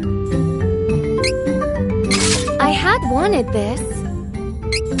 I had wanted this.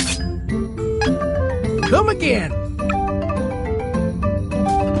 Come again.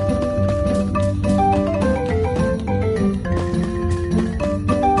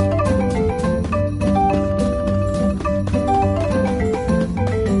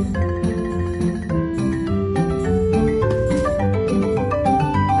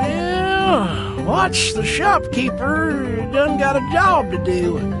 Watch the shopkeeper done got a job to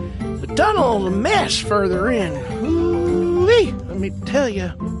do. The tunnel's a mess further in. Ooh-wee, let me tell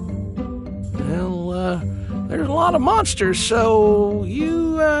you. Well, there's a lot of monsters, so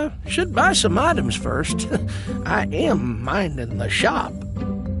you should buy some items first. I am minding the shop.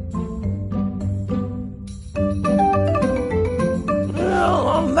 Well,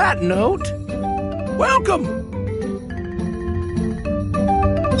 on that note, welcome!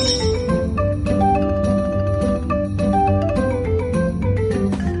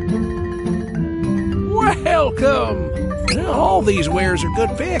 Welcome! Now, all these wares are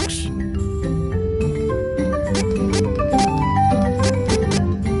good picks.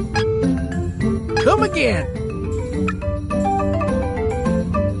 Come again.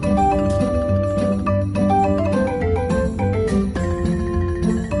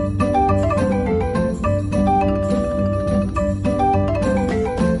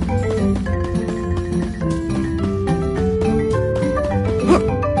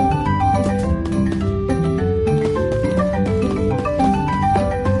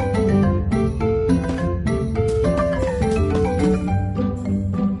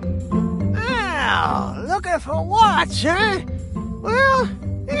 For what, huh? Well,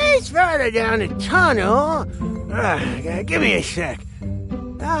 it's further down the tunnel. Give me a sec.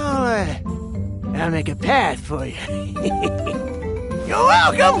 I'll make a path for you. You're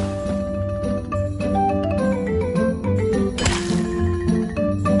welcome!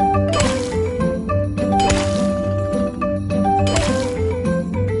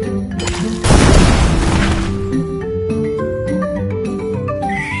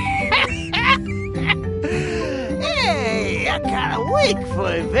 Weak for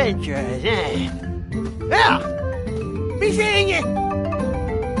adventures, eh? Well, be seeing you.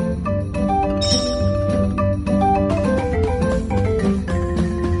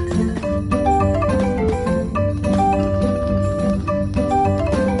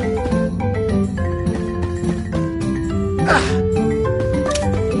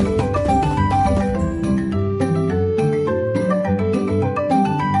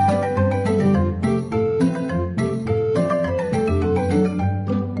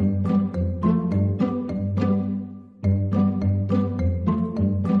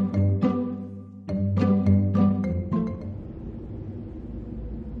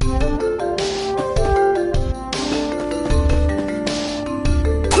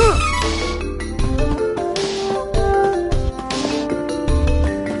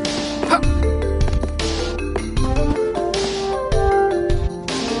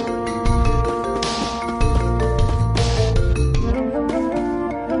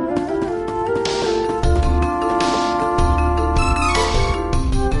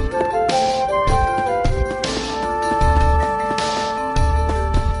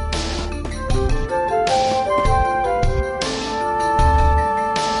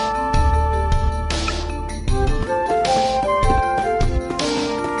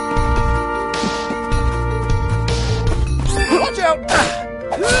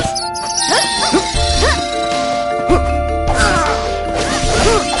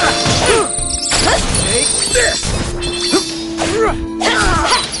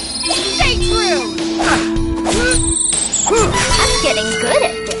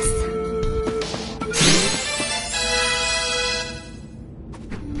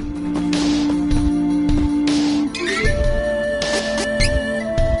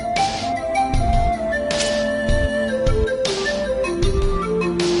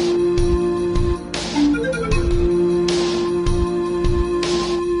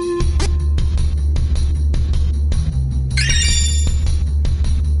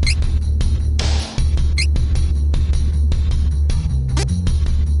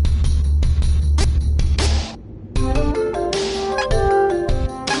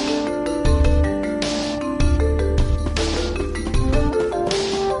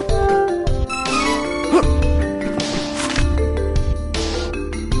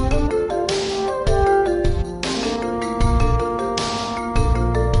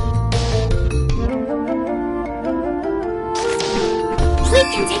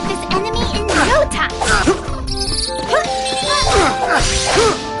 can take this enemy in no time.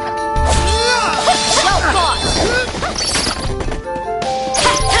 Well fought.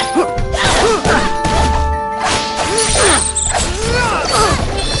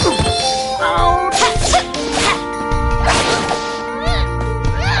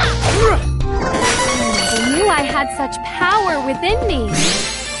 I knew I had such power within me.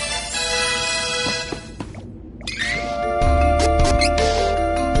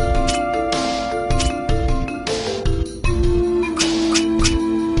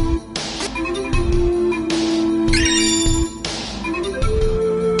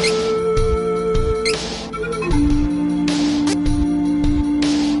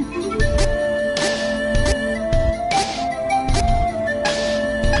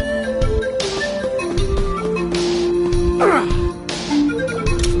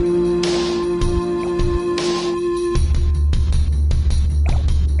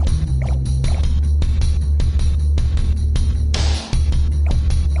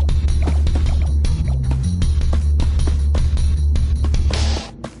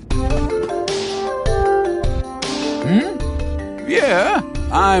 Yeah,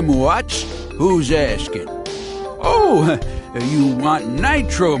 I'm what? Who's asking? Oh, you want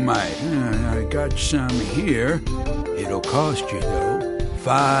nitromite? I got some here. It'll cost you, though,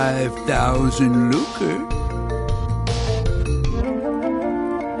 5,000 lucre.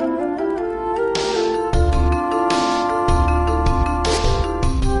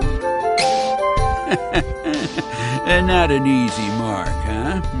 Not an easy mark,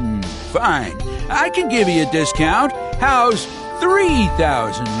 huh? Fine. I can give you a discount. How's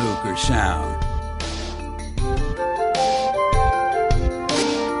 3,000 lucre sound?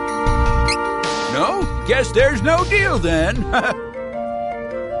 No? Guess there's no deal then.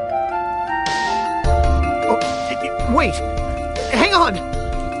 Oh, wait! Hang on!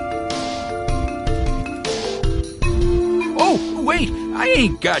 Oh, wait! I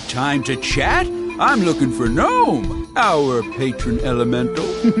ain't got time to chat. I'm looking for Gnome, our patron elemental.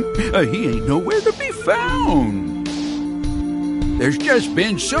 He ain't nowhere to be found. There's just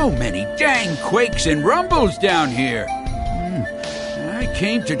been so many dang quakes and rumbles down here. I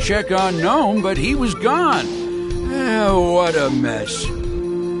came to check on Gnome, but he was gone. What a mess.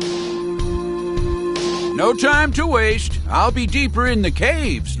 No time to waste. I'll be deeper in the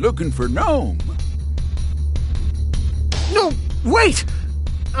caves looking for Gnome. No, wait!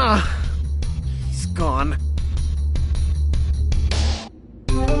 He's gone.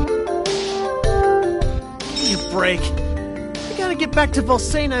 Give me a break. We gotta get back to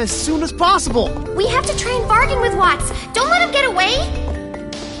Volsena as soon as possible. We have to try and bargain with Watts. Don't let him get away.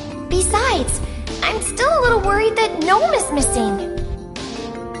 Besides, I'm still a little worried that Gnome is missing.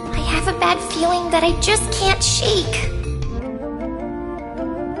 I have a bad feeling that I just can't shake.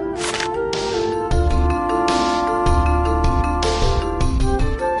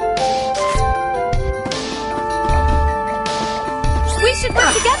 We should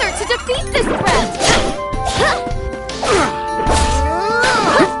work together to defeat this threat!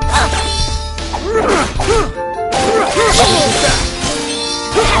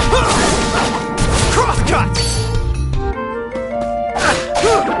 Crosscut!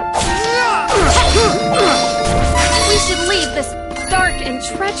 We should leave this dark and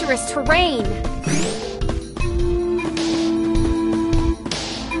treacherous terrain.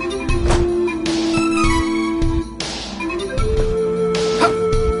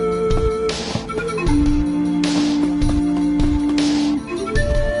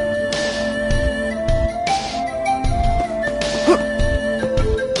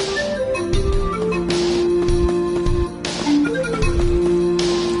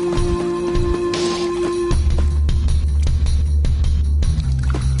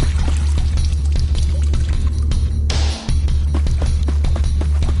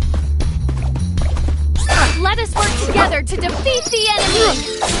 Let us work together to defeat the enemy!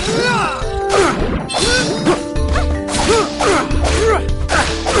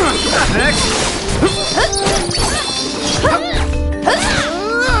 Next!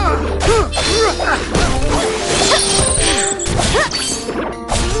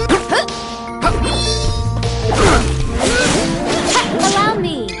 Allow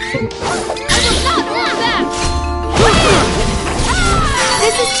me! I will not hold back!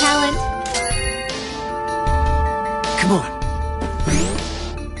 This is talent. Come on.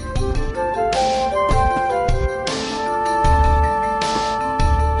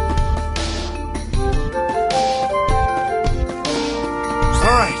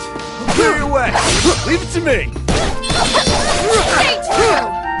 All right, clear your way. Leave it to me. Stay true!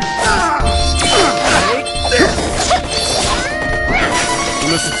 Take this. From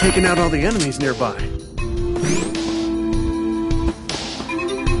the must have taken out all the enemies nearby.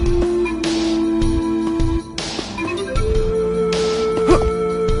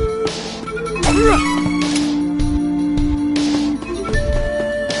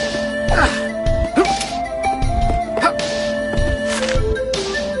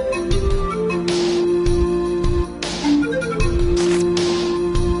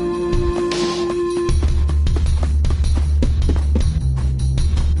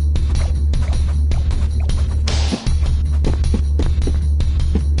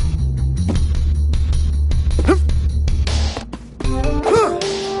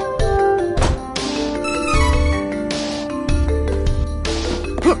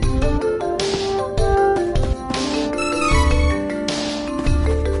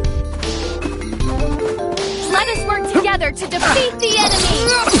 To defeat the enemy!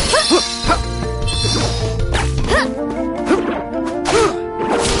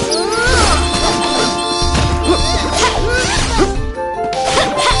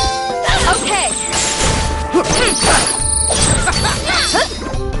 Okay!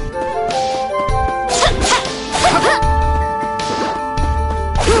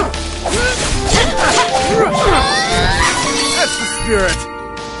 That's the spirit!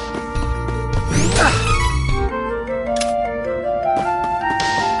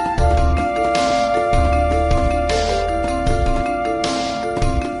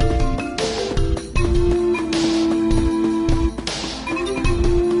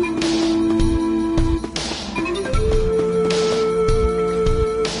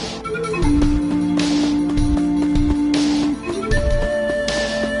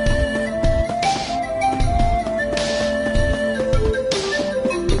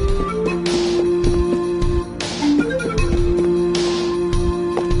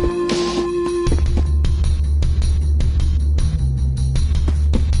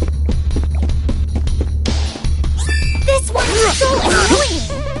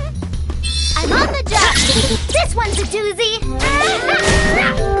 I'm on the job! This one's a doozy!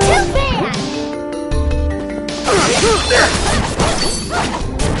 Too bad!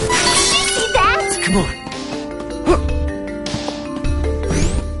 See that? Come on.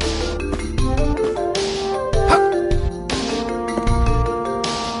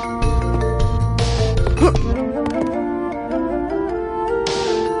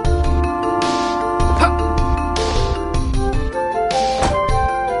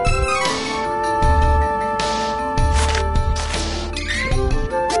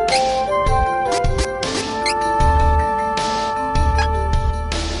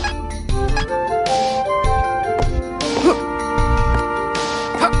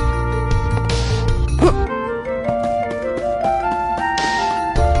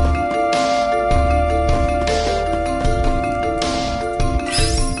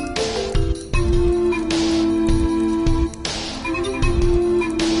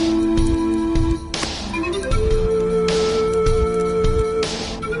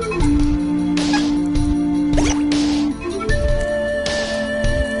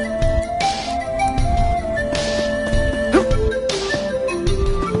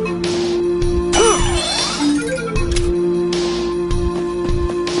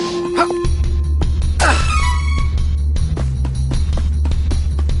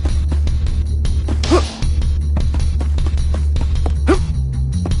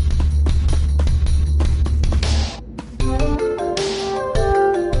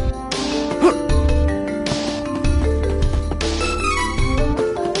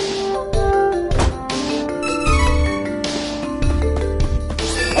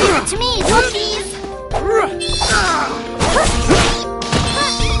 To me, monkeys!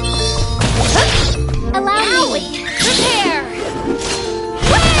 Allow me! Prepare!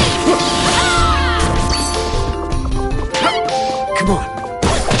 Come on.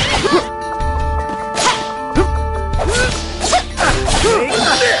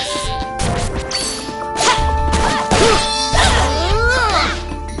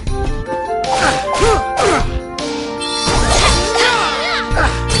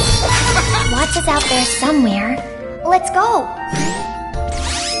 Watts is out there somewhere. Let's go!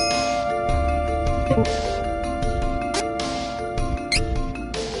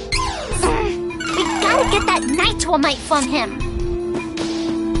 We gotta get that nitro-mite from him!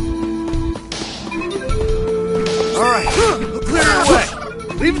 Alright, clear your way!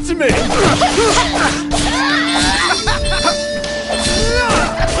 Leave it to me!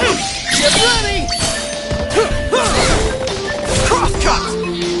 Get ready! Crosscut!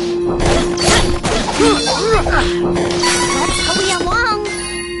 Let's hurry along!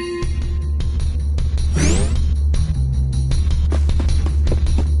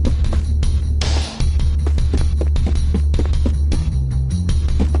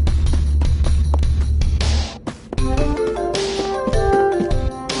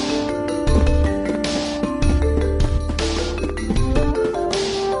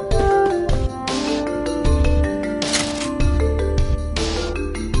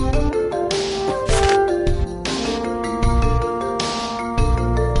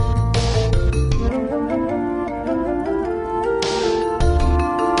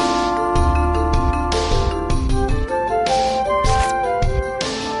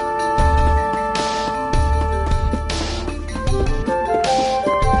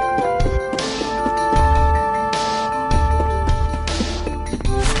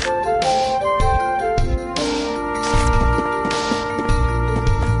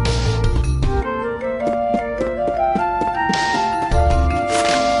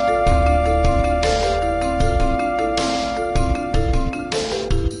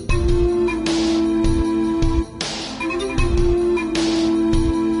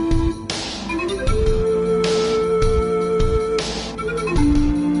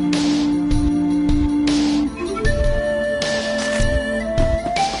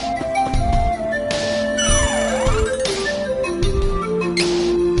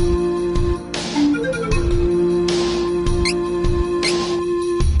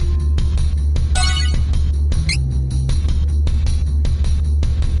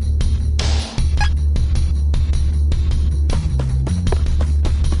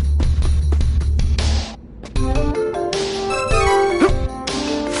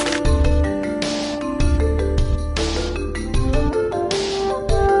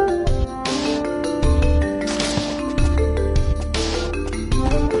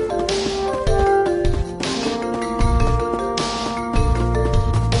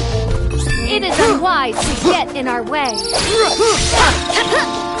 in our way. Take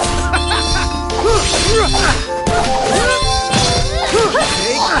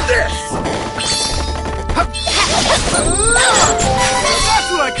this! That's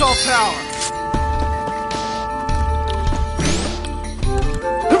what I call power!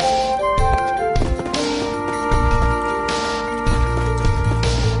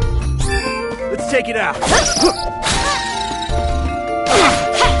 Let's take it out!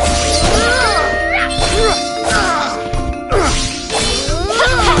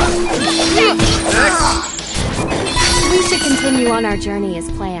 We should continue on our journey as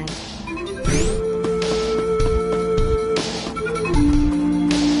planned.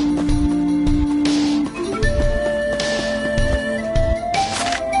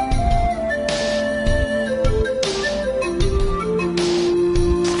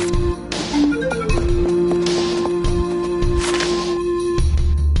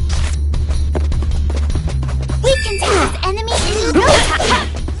 We can take this enemy in no time.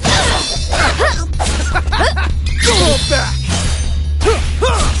 Go back!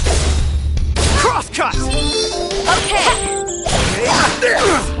 Crosscut! Okay. Take this!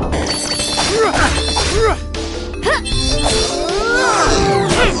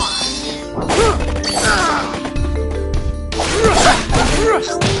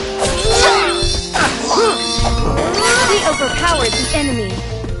 We overpowered the enemy.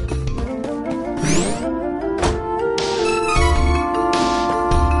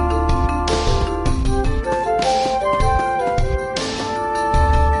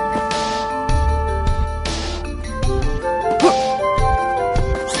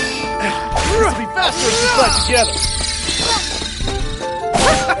 This will be faster if we fight together.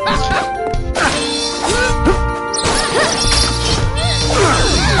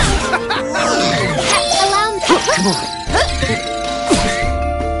 Allow me. Come on.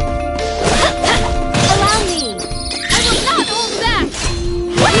 Allow me. I will not hold back.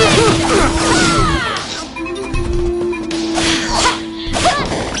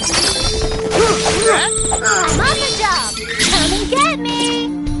 Mama job. Come and get me.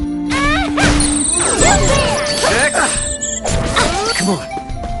 Come on.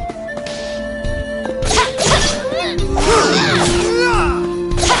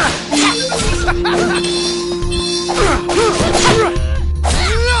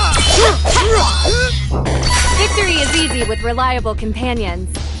 Victory is easy with reliable companions.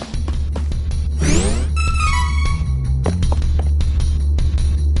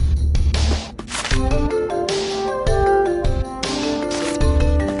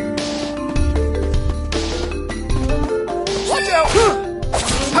 Watch out!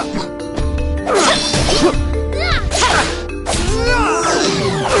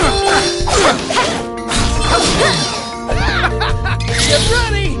 Get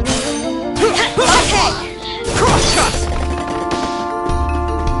ready! Okay. Crosscut!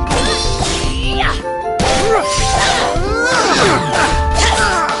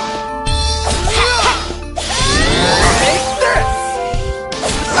 Take this!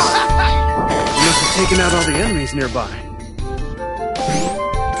 You must have taken out all the enemies nearby.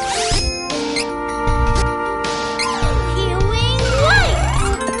 Healing light.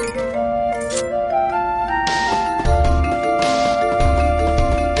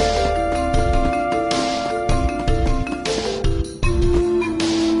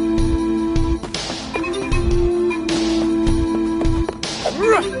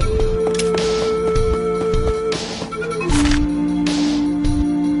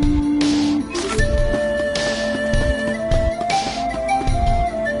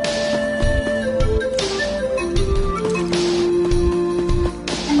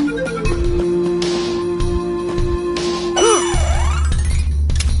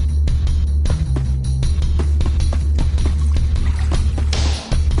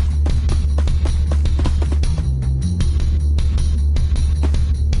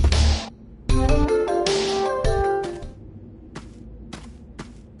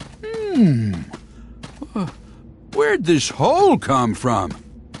 Where'd this hole come from?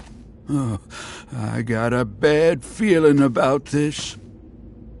 Oh, I got a bad feeling about this.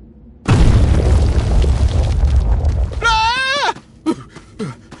 Ah!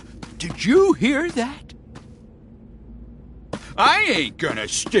 Did you hear that? I ain't gonna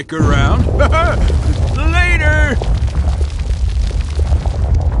stick around. Later!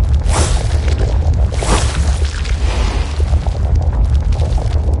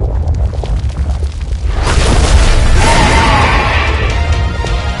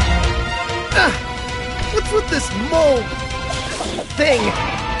 What's with this mole thing?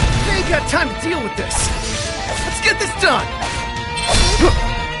 I ain't got time to deal with this. Let's get this done.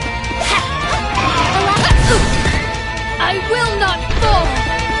 I will not fall!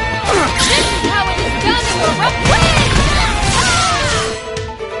 This is how it is done in the rough way!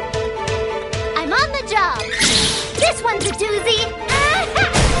 I'm on the job. This one's a doozy.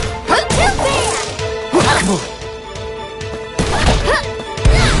 Too bad.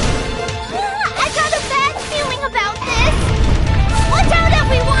 I got a bad feeling about this. Watch out,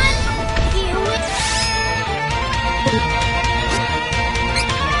 everyone!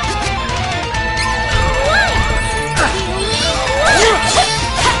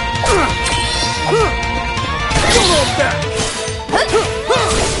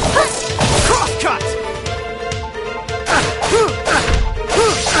 Crosscut!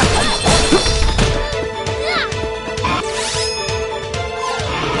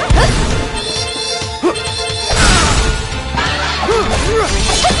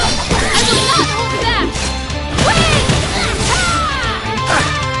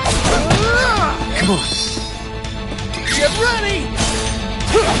 Come on. Get ready!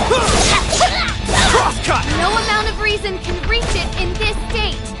 Crosscut! No amount of reason can reach it in this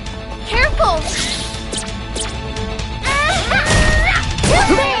state. Careful!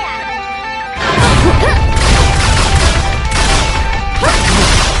 Too bad.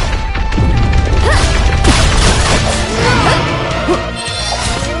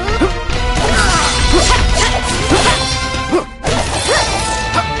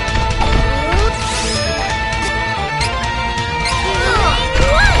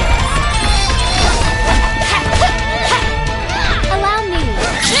 Allow me.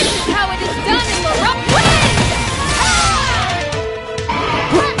 This is how it is done in the rough way!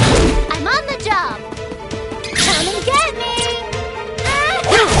 I'm on the job. Come and get me.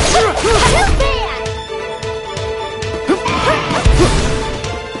 Too bad.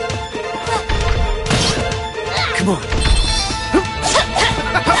 Come on.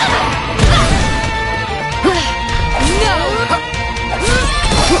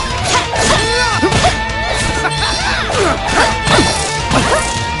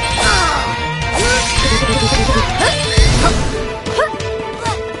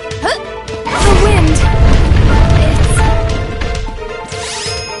 The wind.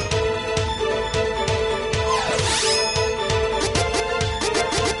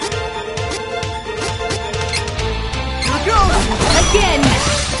 Again.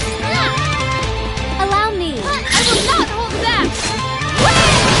 Allow me. I will not hold back.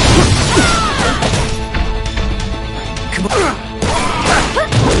 Come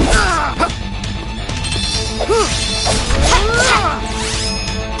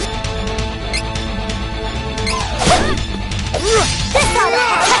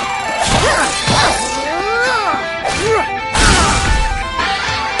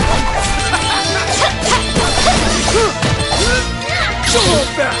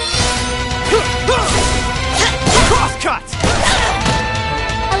Crosscut!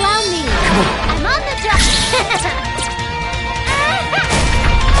 Allow me. I'm on the job.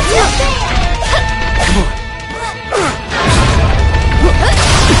 Too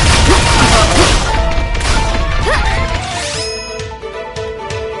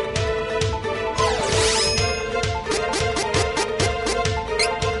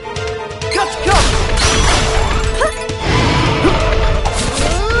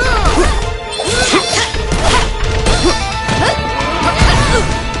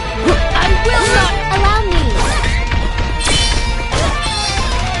I will not allow me.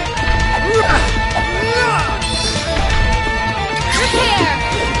 Prepare.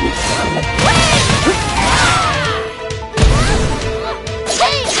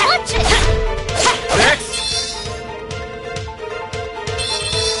 Hey, watch it. Next!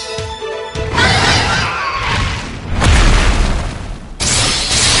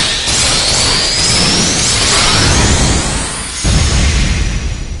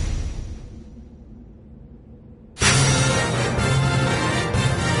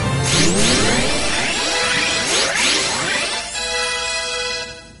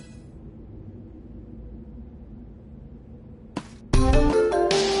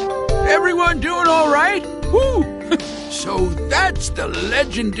 Everyone doing all right? Woo! So that's the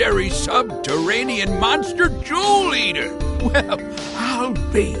legendary subterranean monster Jewel Eater. Well, I'll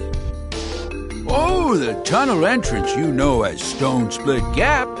be. Oh, the tunnel entrance you know as Stone Split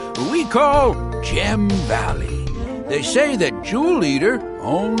Gap, we call Gem Valley. They say that Jewel Eater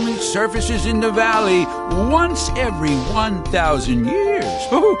only surfaces in the valley once every 1,000 years.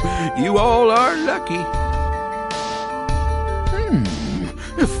 Oh, you all are lucky.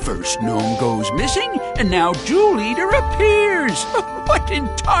 The first gnome goes missing, and now Jewel Eater appears. What in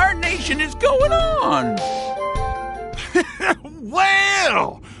tarnation is going on?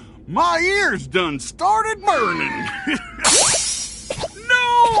 Well, my ears done started burning.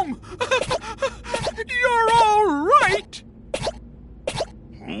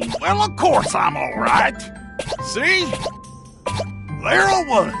 Well, of course I'm all right. See? There I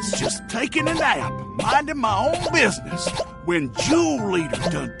was, just taking a nap, minding my own business, when Jewel Leader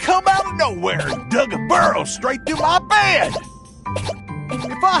done come out of nowhere and dug a burrow straight through my bed.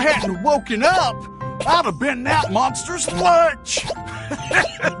 If I hadn't woken up, I'd have been that monster's lunch.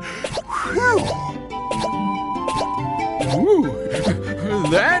 Whew. Ooh,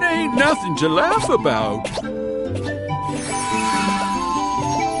 that ain't nothing to laugh about.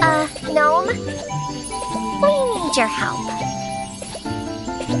 Gnome? We need your help.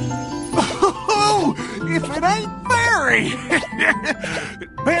 Oh, if it ain't Fairy!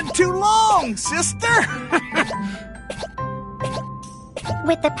 Been too long, sister!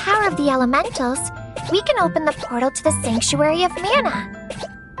 With the power of the elementals, we can open the portal to the Sanctuary of Mana.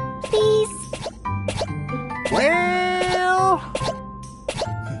 Please? Well,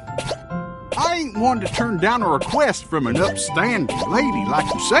 I ain't one to turn down a request from an upstanding lady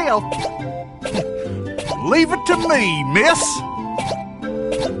like yourself. Leave it to me, miss!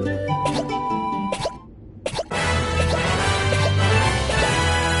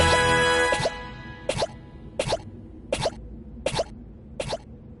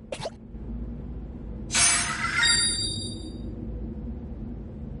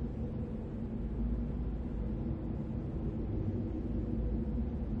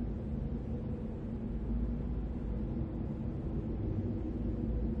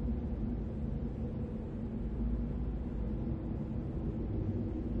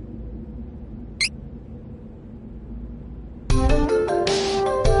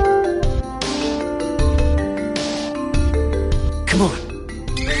 Come on.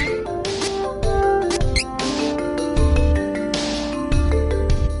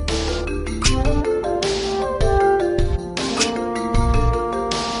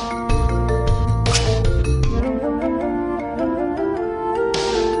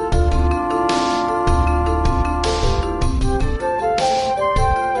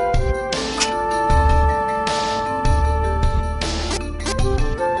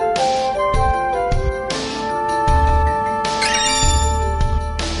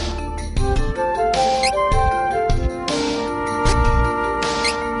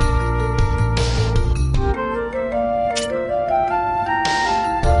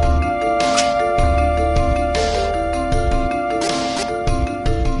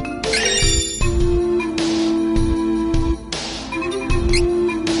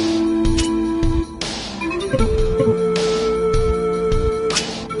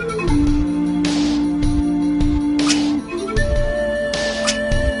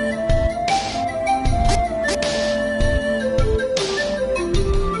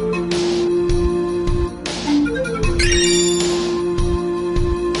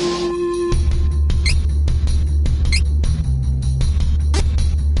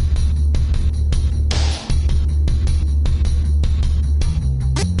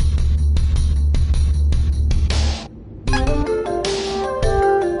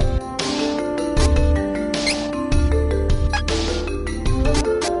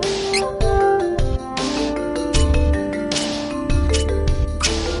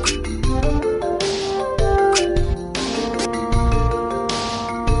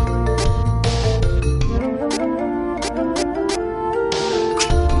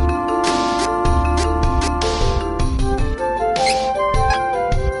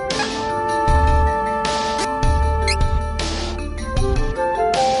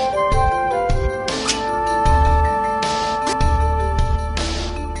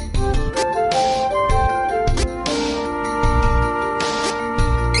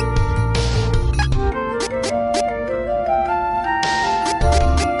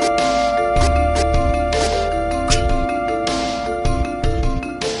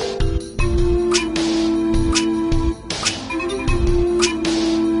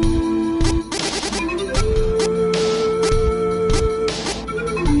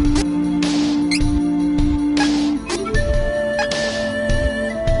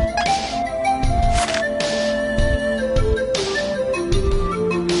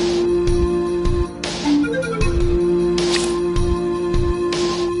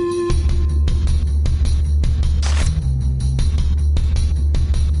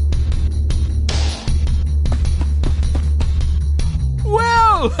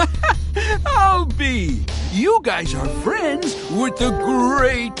 I'll be. You guys are friends with the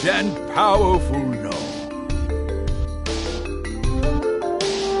great and powerful gnome.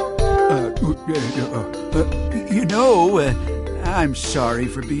 I'm sorry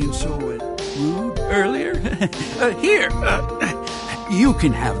for being so rude earlier. Here, you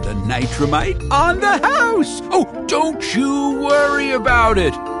can have the nitramite on the house. Oh, don't you worry about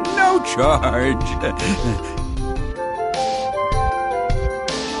it. No charge.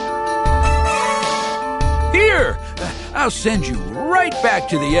 Here, I'll send you right back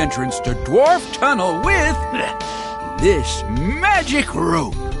to the entrance to Dwarf Tunnel with this magic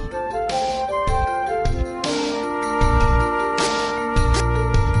rope.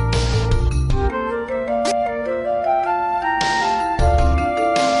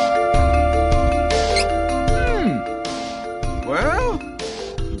 Well,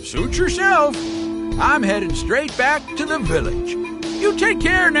 suit yourself. I'm headed straight back to the village. You take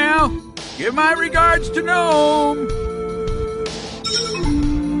care now. Give my regards to Gnome.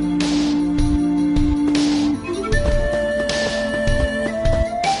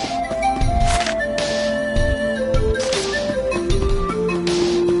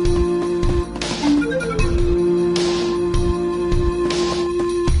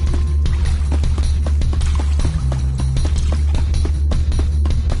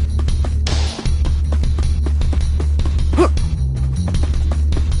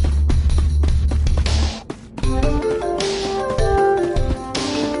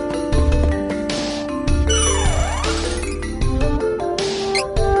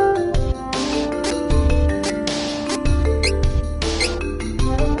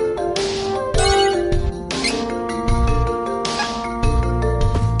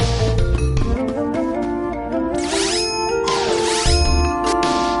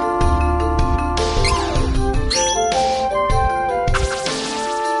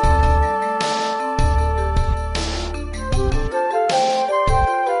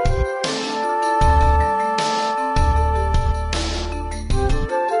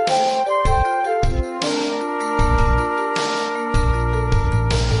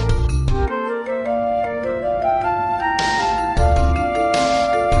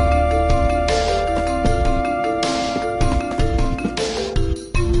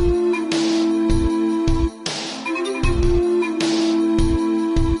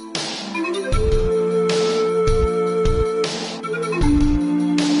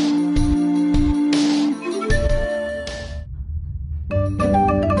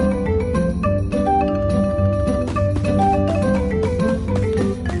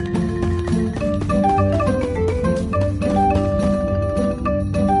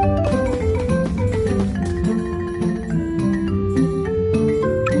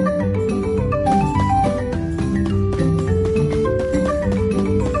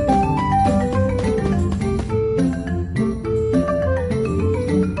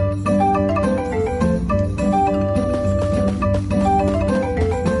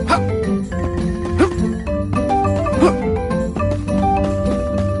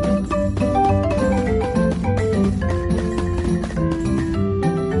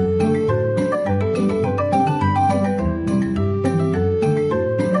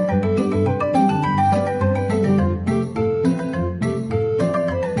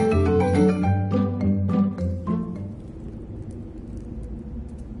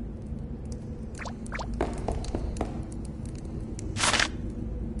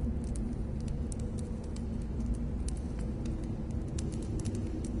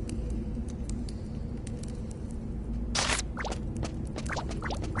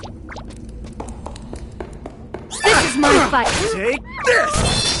 My fight. Take this!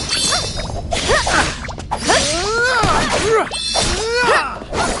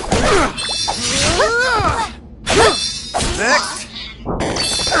 Next!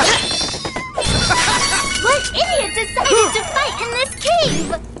 What idiot decided to fight in this cave?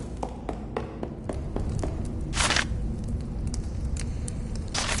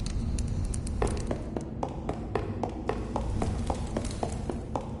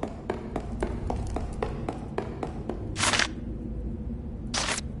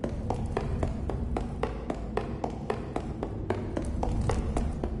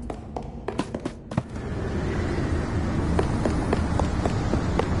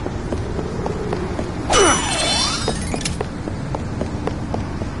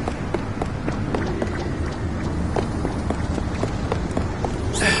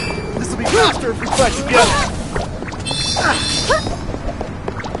 Faster if we fight together!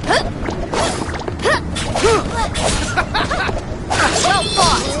 Well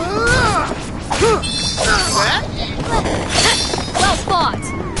fought! Well fought!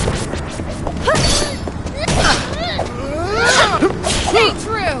 Stay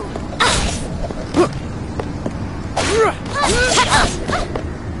true!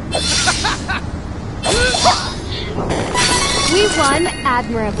 We won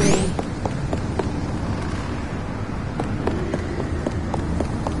admirably.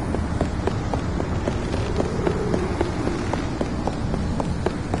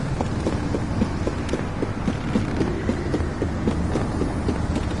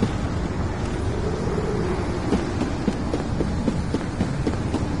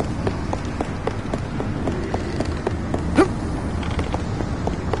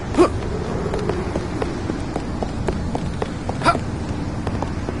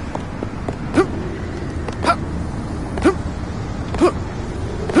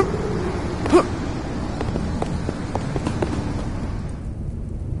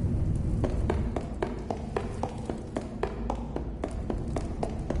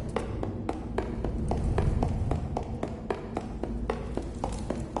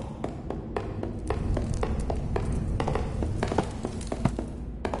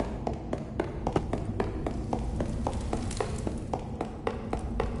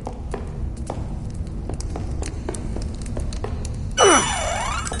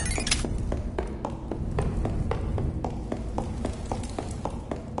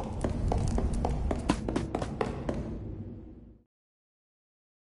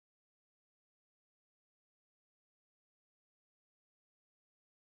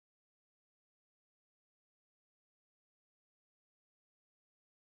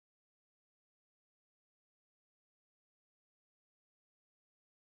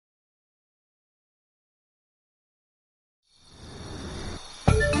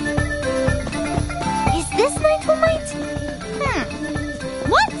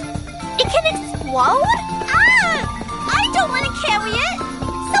 explode? Ah! I don't want to carry it!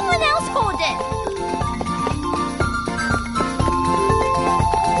 Someone else hold it!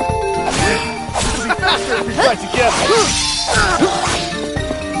 It'll be faster if we fight together!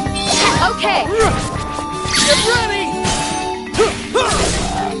 Okay. Get ready!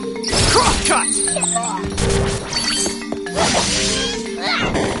 Crosscut!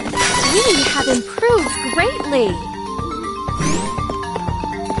 We have improved greatly.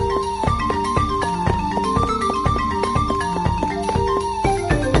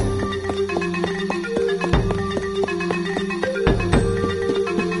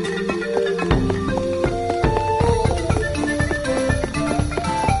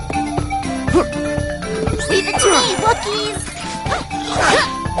 Leave it to me, Wookiees!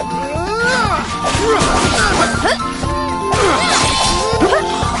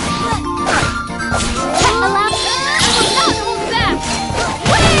 Allow me. I will not hold back.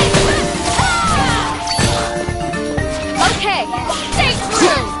 Okay. Stay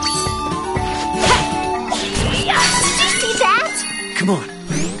true. Did you see that? Come on.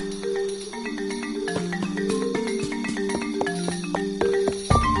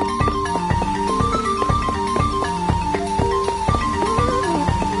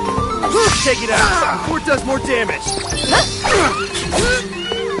 Take it out before it does more damage! Let's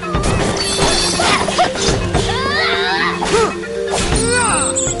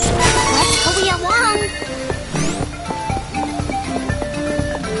hurry along.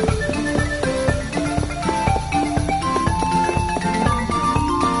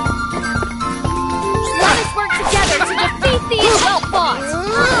 Let us work together to defeat these well fought.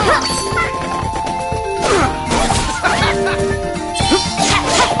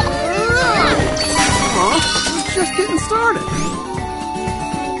 It's just getting started.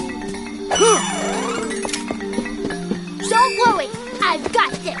 Don't worry, I've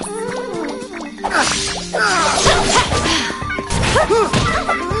got this.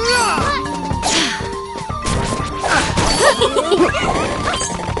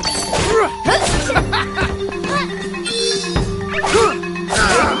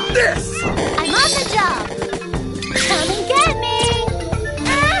 This! I'm on the job. Come and get me.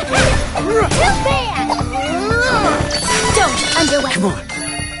 Too bad. Don't underwear. Come on.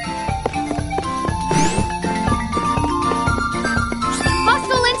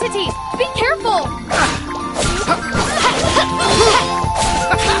 Hostile entities, be careful.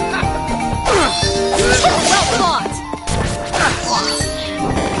 Well fought.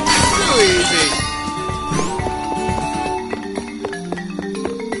 Too easy!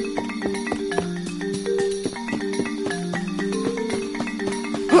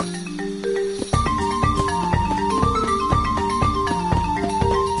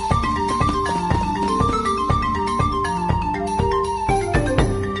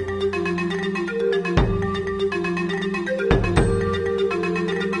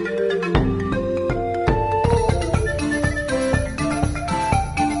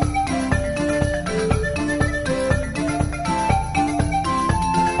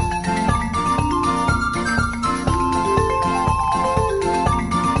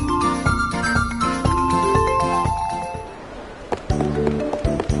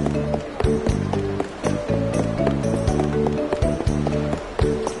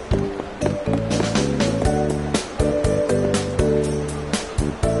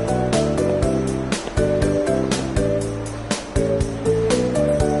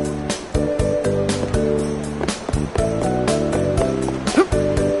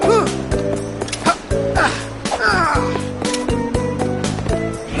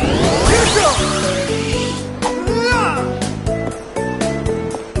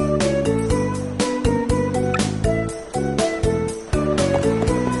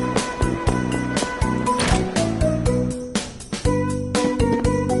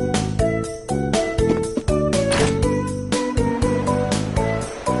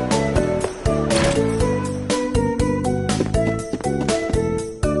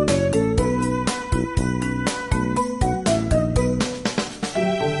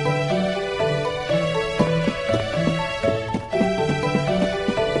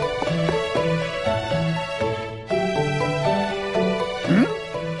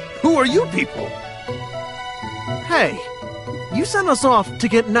 Who are you people? Hey, you sent us off to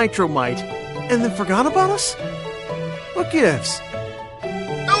get nitromite and then forgot about us? What gives?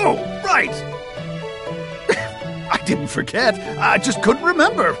 Oh, right! I didn't forget. I just couldn't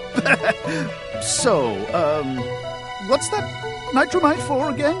remember. So, what's that nitromite for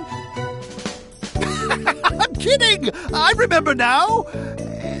again? I'm kidding! I remember now!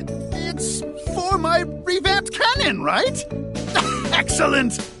 It's for my revamped cannon, right?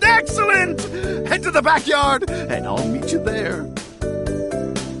 Excellent! Excellent! Head to the backyard, and I'll meet you there.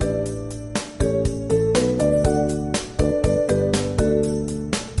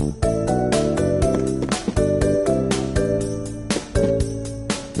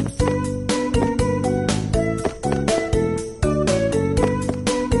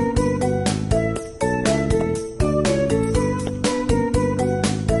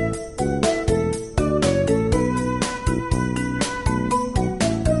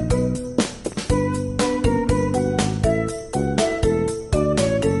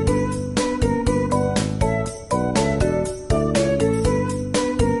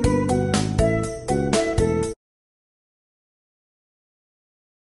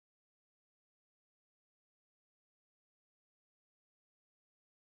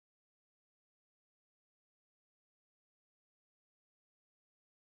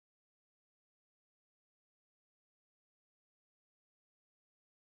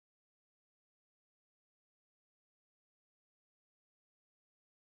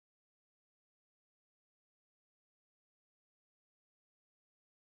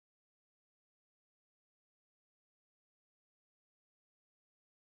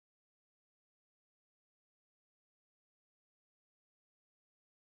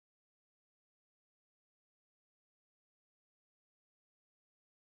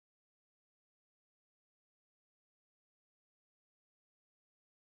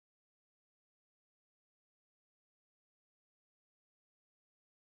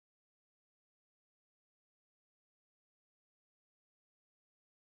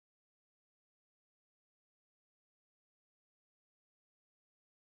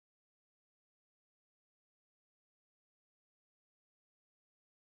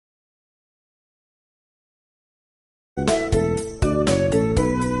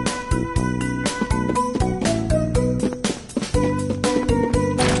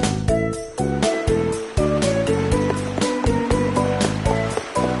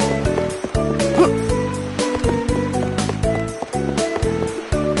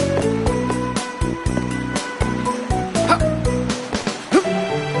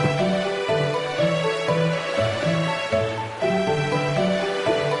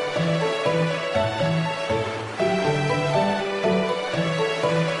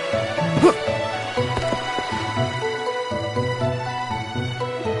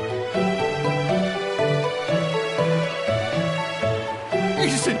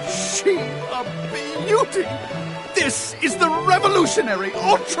 Isn't she a beauty? This is the revolutionary,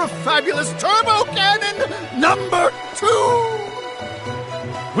 ultra-fabulous turbo cannon number 2!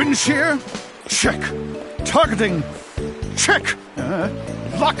 Wind shear? Check. Targeting? Check.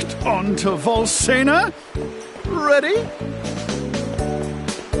 Locked on to Volsena? Ready?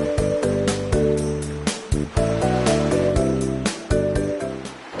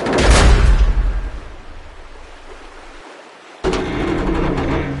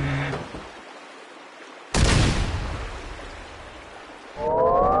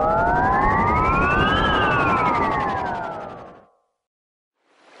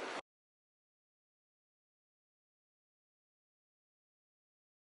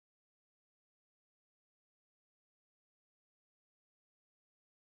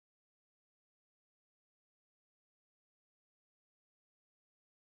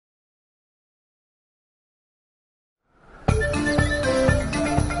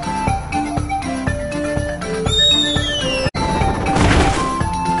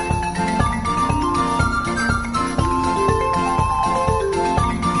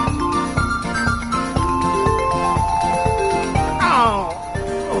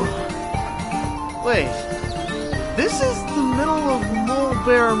 Wait, this is the middle of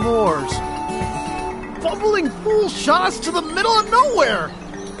Mulberry Moors. Bumbling fool shot us to the middle of nowhere!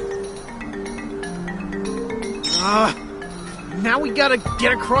 Now we gotta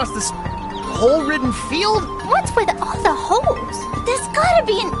get across this hole-ridden field? What's with all the holes? There's gotta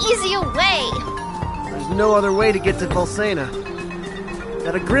be an easier way. There's no other way to get to Volsena.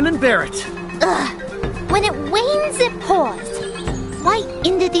 Gotta grin and bear it. Ugh. When it rains, it pours. Right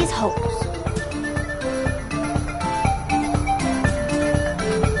into these holes.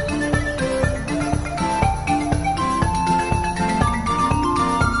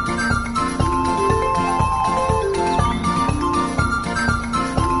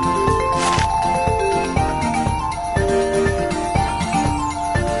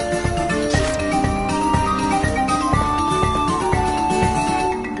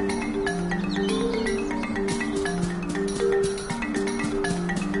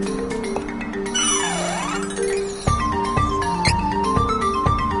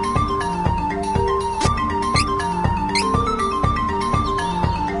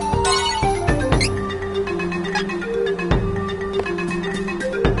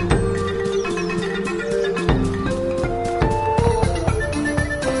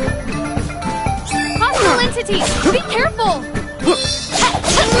 entities! Be careful! Gonna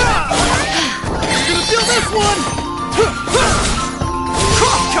feel this one!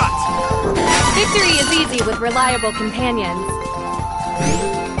 Cross-cut! Victory is easy with reliable companions.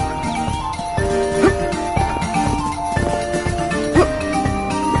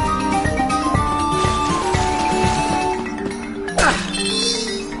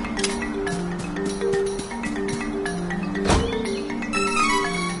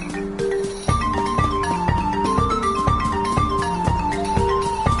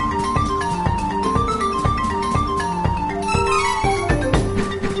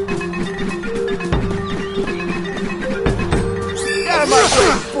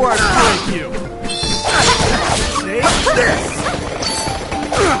 Before I break you. Take this.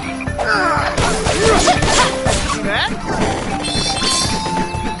 That.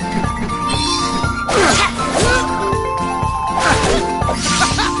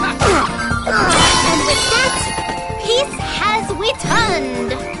 And with that, peace has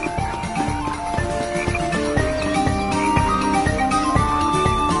returned.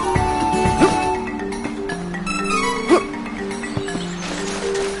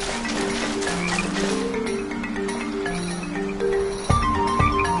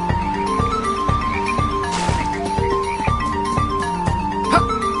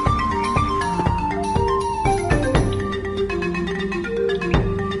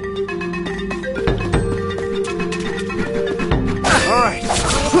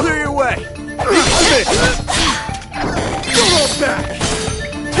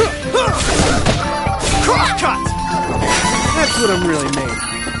 That's what I'm really made.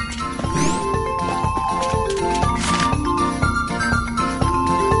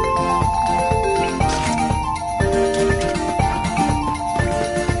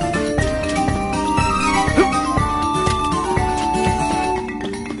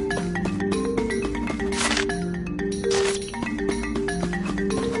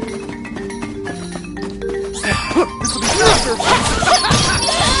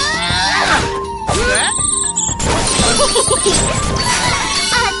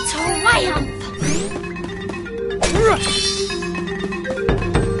 A triumph!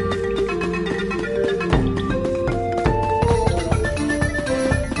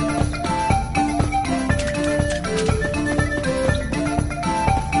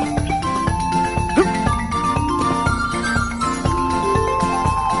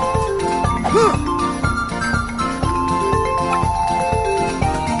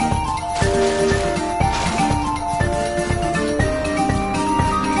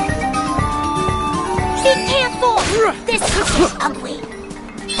 This cookie's ugly.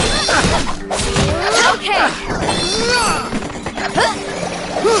 Okay.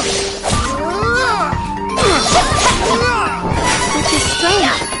 With this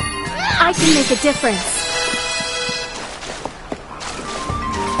strength, I can make a difference.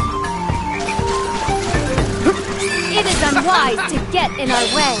 It is unwise to get in our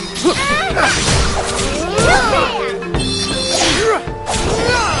way.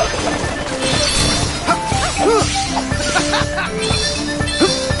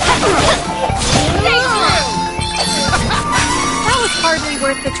 That was hardly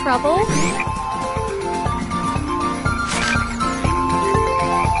worth the trouble.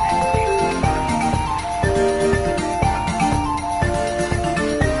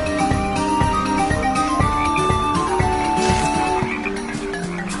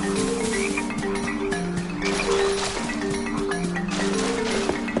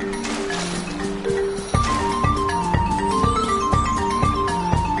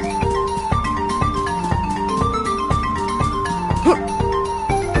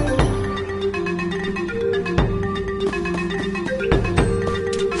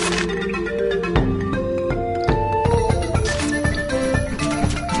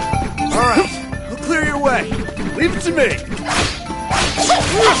 Leave it to me. Take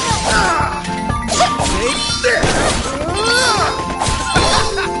this.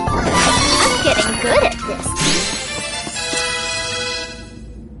 I'm getting good at this.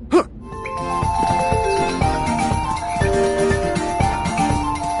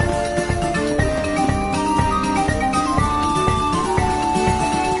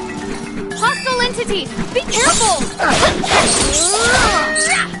 Hostile entities! Be careful!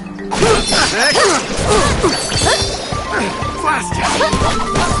 Blast it!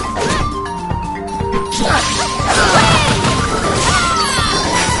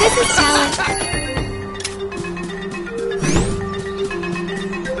 This is talent.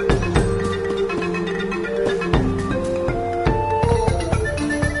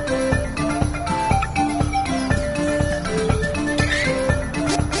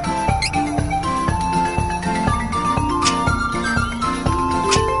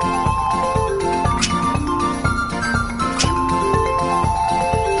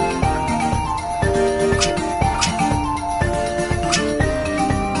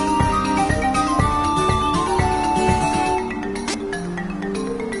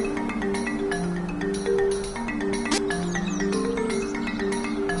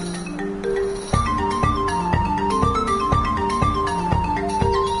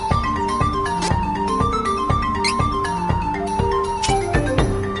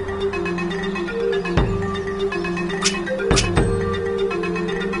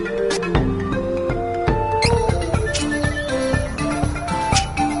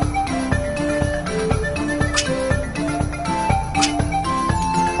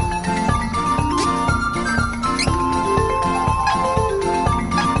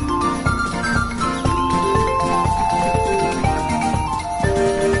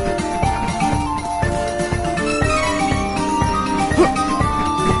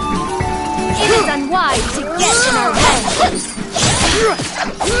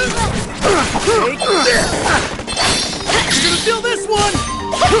 steal this one!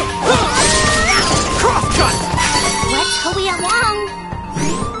 Crosscut! Let's hurry along.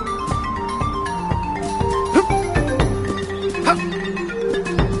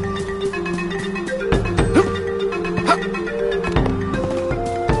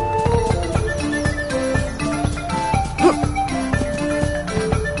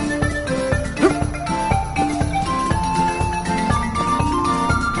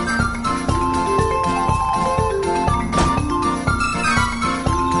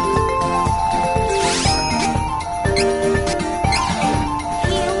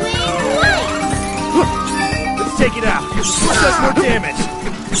 Take it out. This does more damage.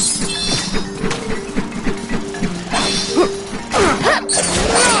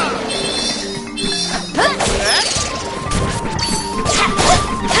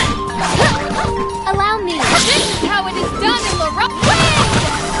 Allow me. This is how it is done in the rock.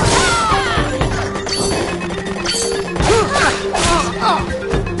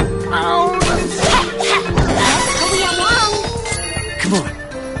 Come on.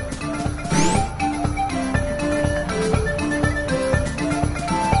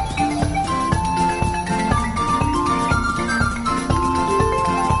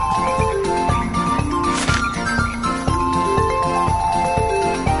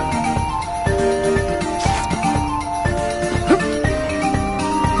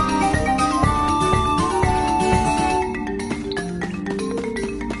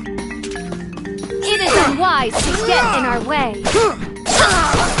 It is unwise to get in our way.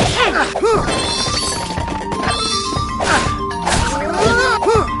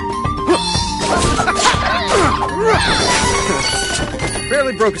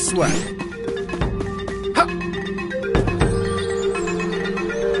 Barely broke a sweat.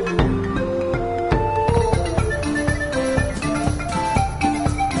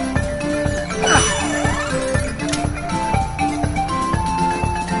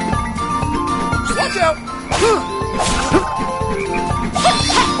 Watch out!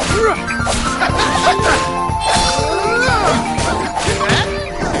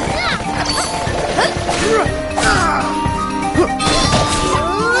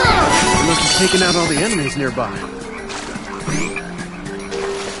 You must have taken out all the enemies nearby.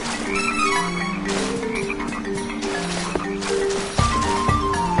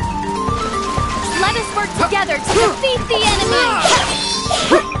 Let us work together to defeat the enemy!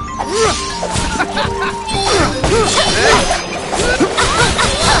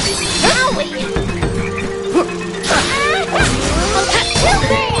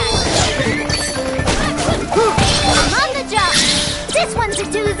 I'm on the job. This one's a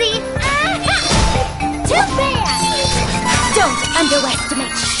doozy. Too bad. Don't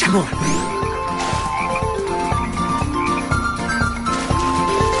underestimate. Come on.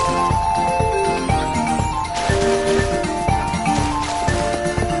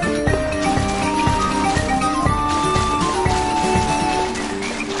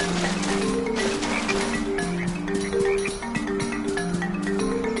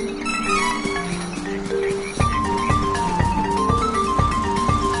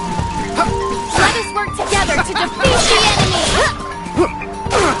 Let us work together to defeat the enemy!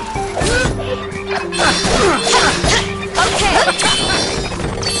 Okay!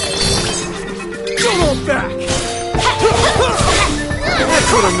 Don't hold back! That's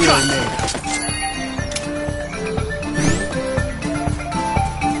what I'm really made of.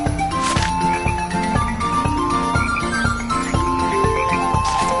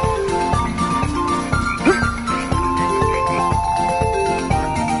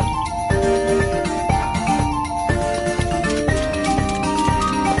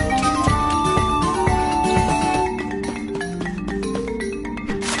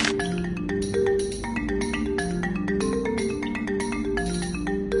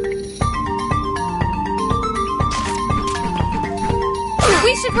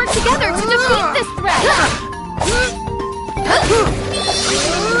 We should work together to defeat this threat!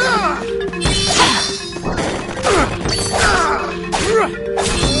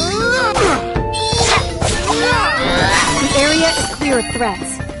 The area is clear of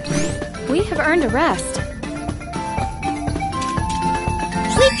threats. We have earned a rest.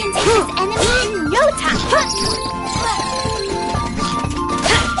 We can take this enemy in no time.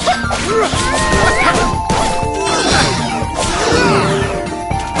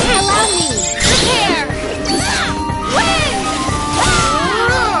 Allow me! Prepare! Win!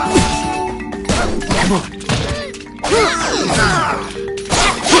 Come on.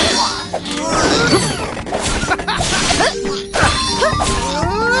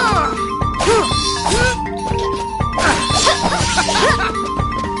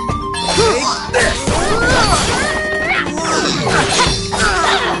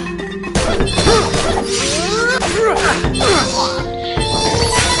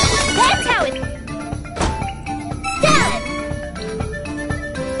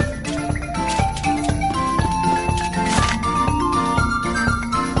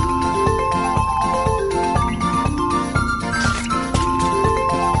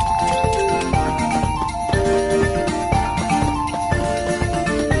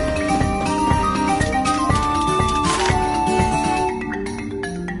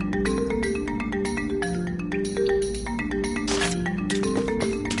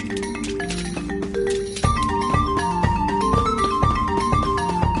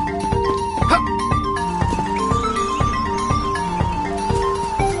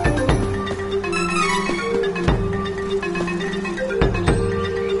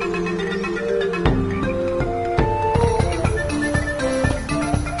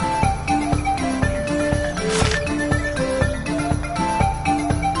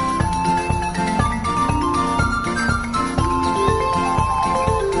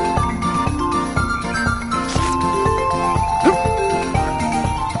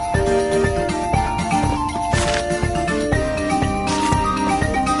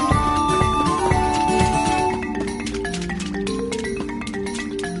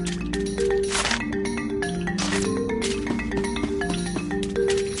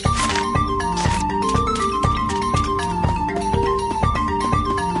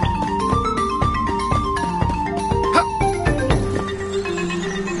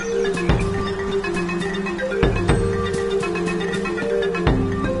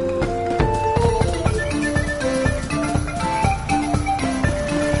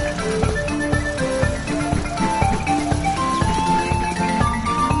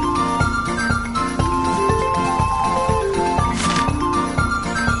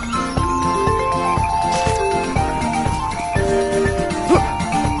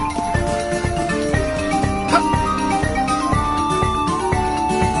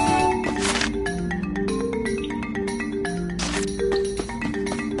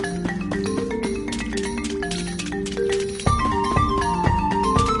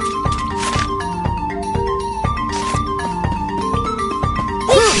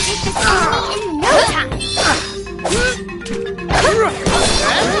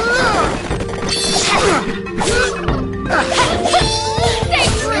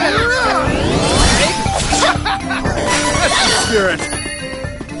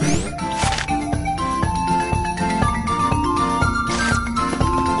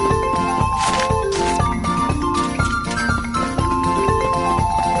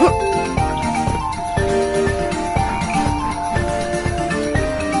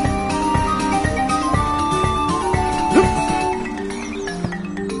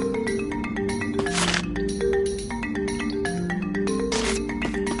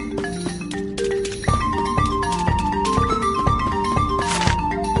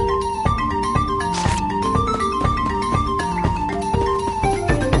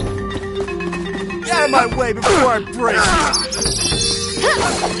 of my way before I break you!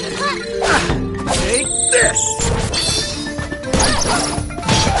 Take this!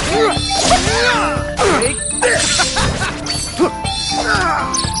 Take this!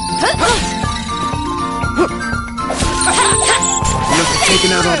 You must have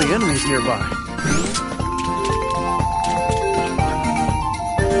taken out all the enemies nearby.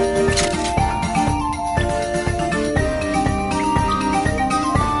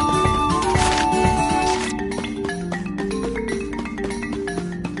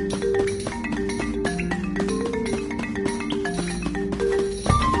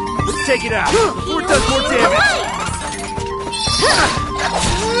 Let's take it out before it does more damage!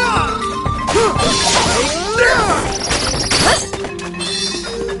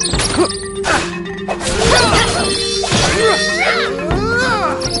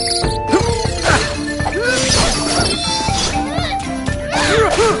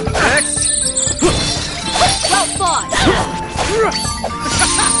 Well fought!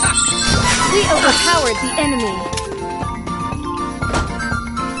 We overpowered the enemy.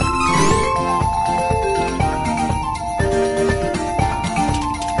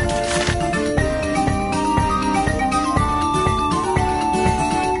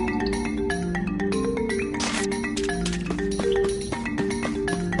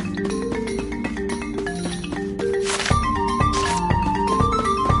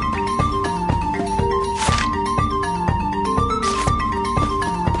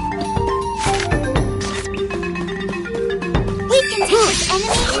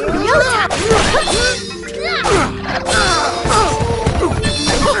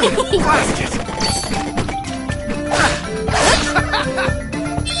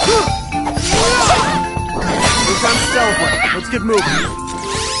 Let's get moving.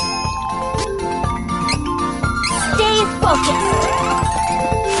 Stay focused.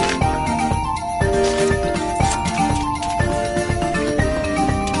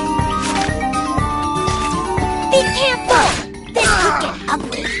 Be careful! This could get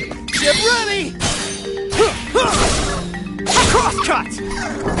ugly. Get ready! Crosscut!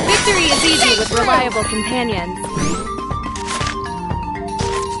 Victory is easy with reliable companions.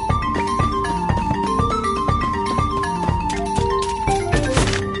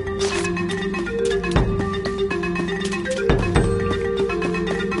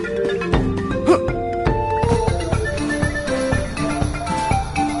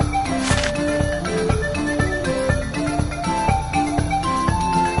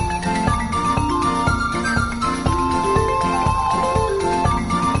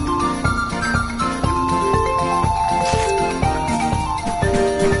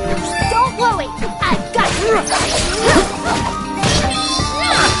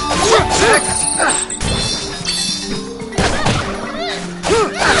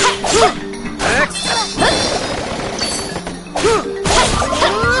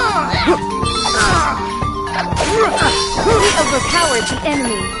 Overpowered the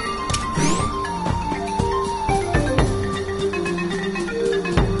enemy.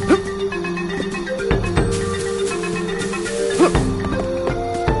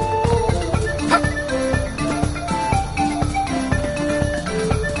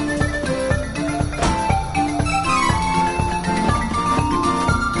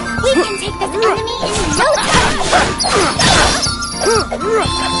 We can take this enemy in no time.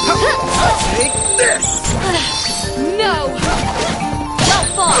 Take this! No! Well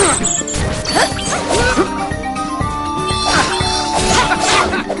fought!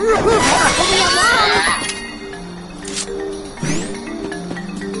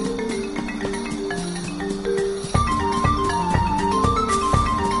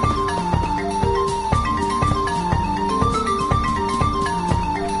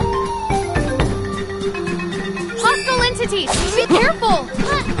 Hostile entities! Be careful!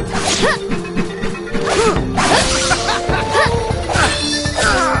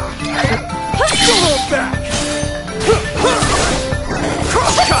 Back!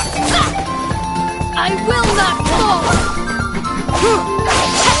 Crosscut! I will not fall!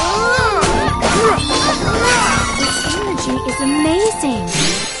 This energy is amazing!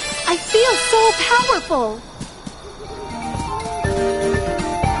 I feel so powerful!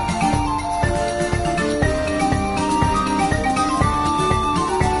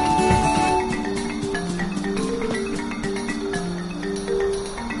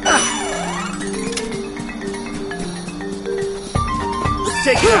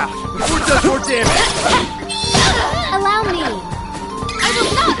 Take it out before it does more damage! Allow me. I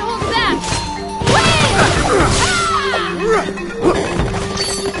will not hold back!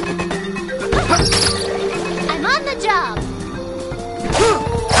 I'm on the job.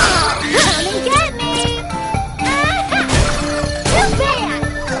 Come and get me.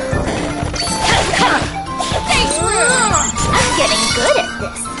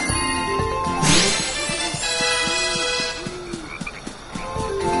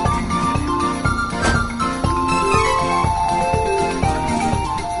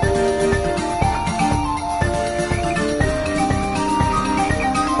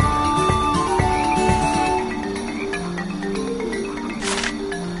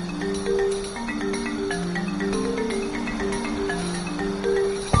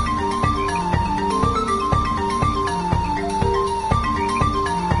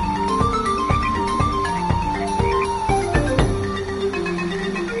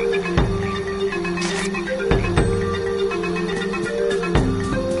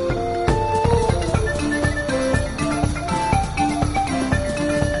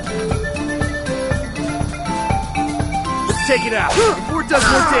 take it out before it does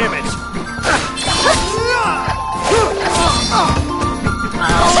more damage.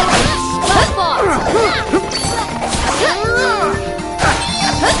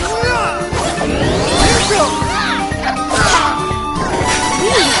 We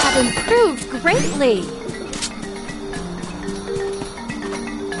have improved greatly.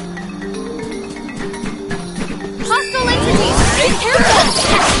 Hostile entities! Be careful!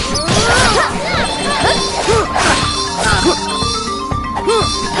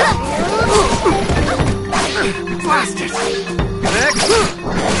 Blast it! Next!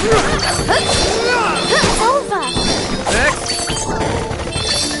 It's over! Next!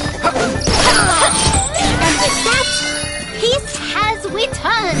 And with that, peace has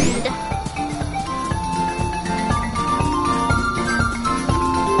returned.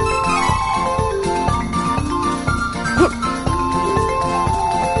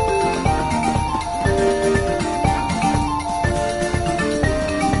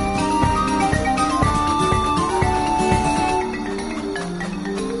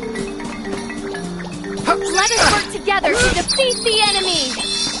 Let us work together to defeat the enemy!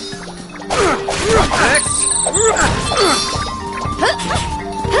 Next!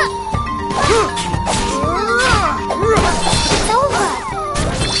 It's over.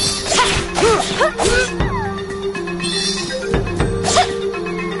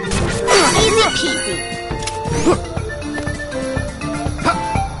 Easy peasy.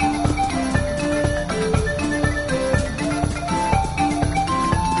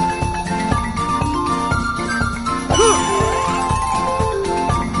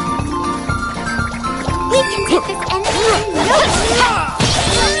 We can take this enemy in no time.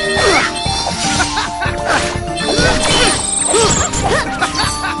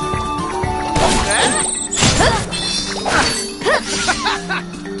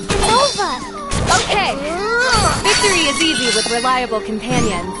 It's over. Okay. Victory is easy with reliable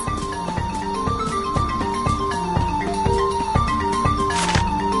companions.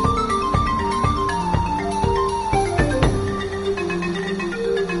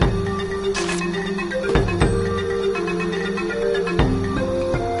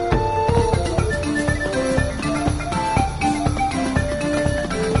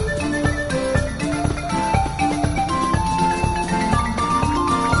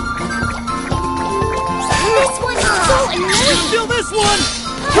 This one's so annoying. Steal this one!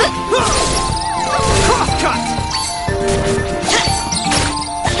 Crosscut!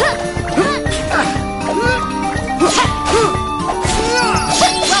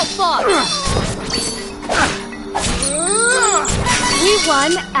 Well fought! We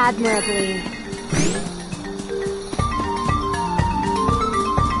won admirably.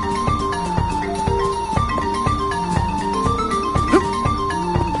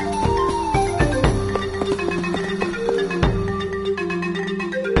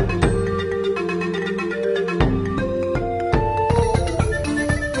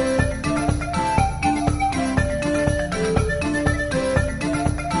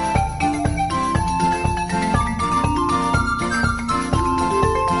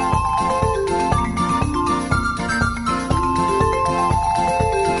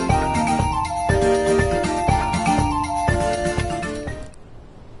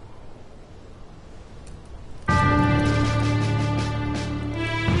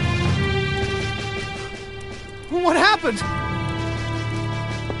 What happened?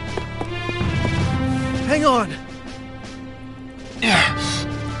 Hang on.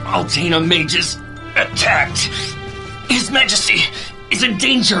 Altena mages attacked. His Majesty is in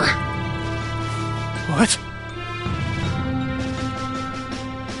danger. What?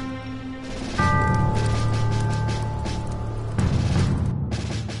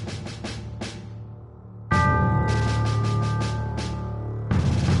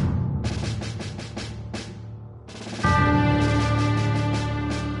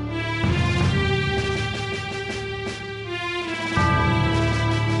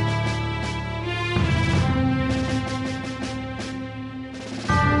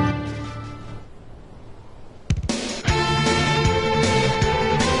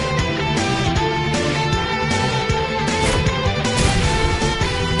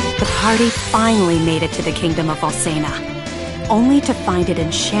 The party finally made it to the kingdom of Valsena, only to find it in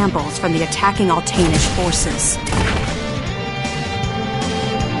shambles from the attacking Altanish forces.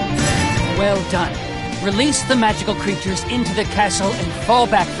 Well done. Release the magical creatures into the castle and fall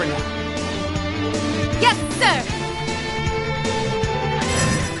back for now. Yes, sir!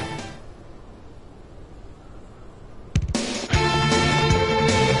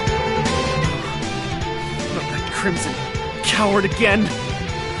 Not that crimson coward again.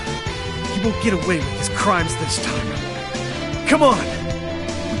 He won't get away with his crimes this time. Come on!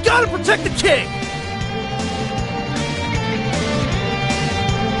 We gotta protect the king!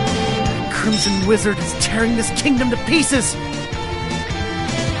 The Crimson Wizard is tearing this kingdom to pieces!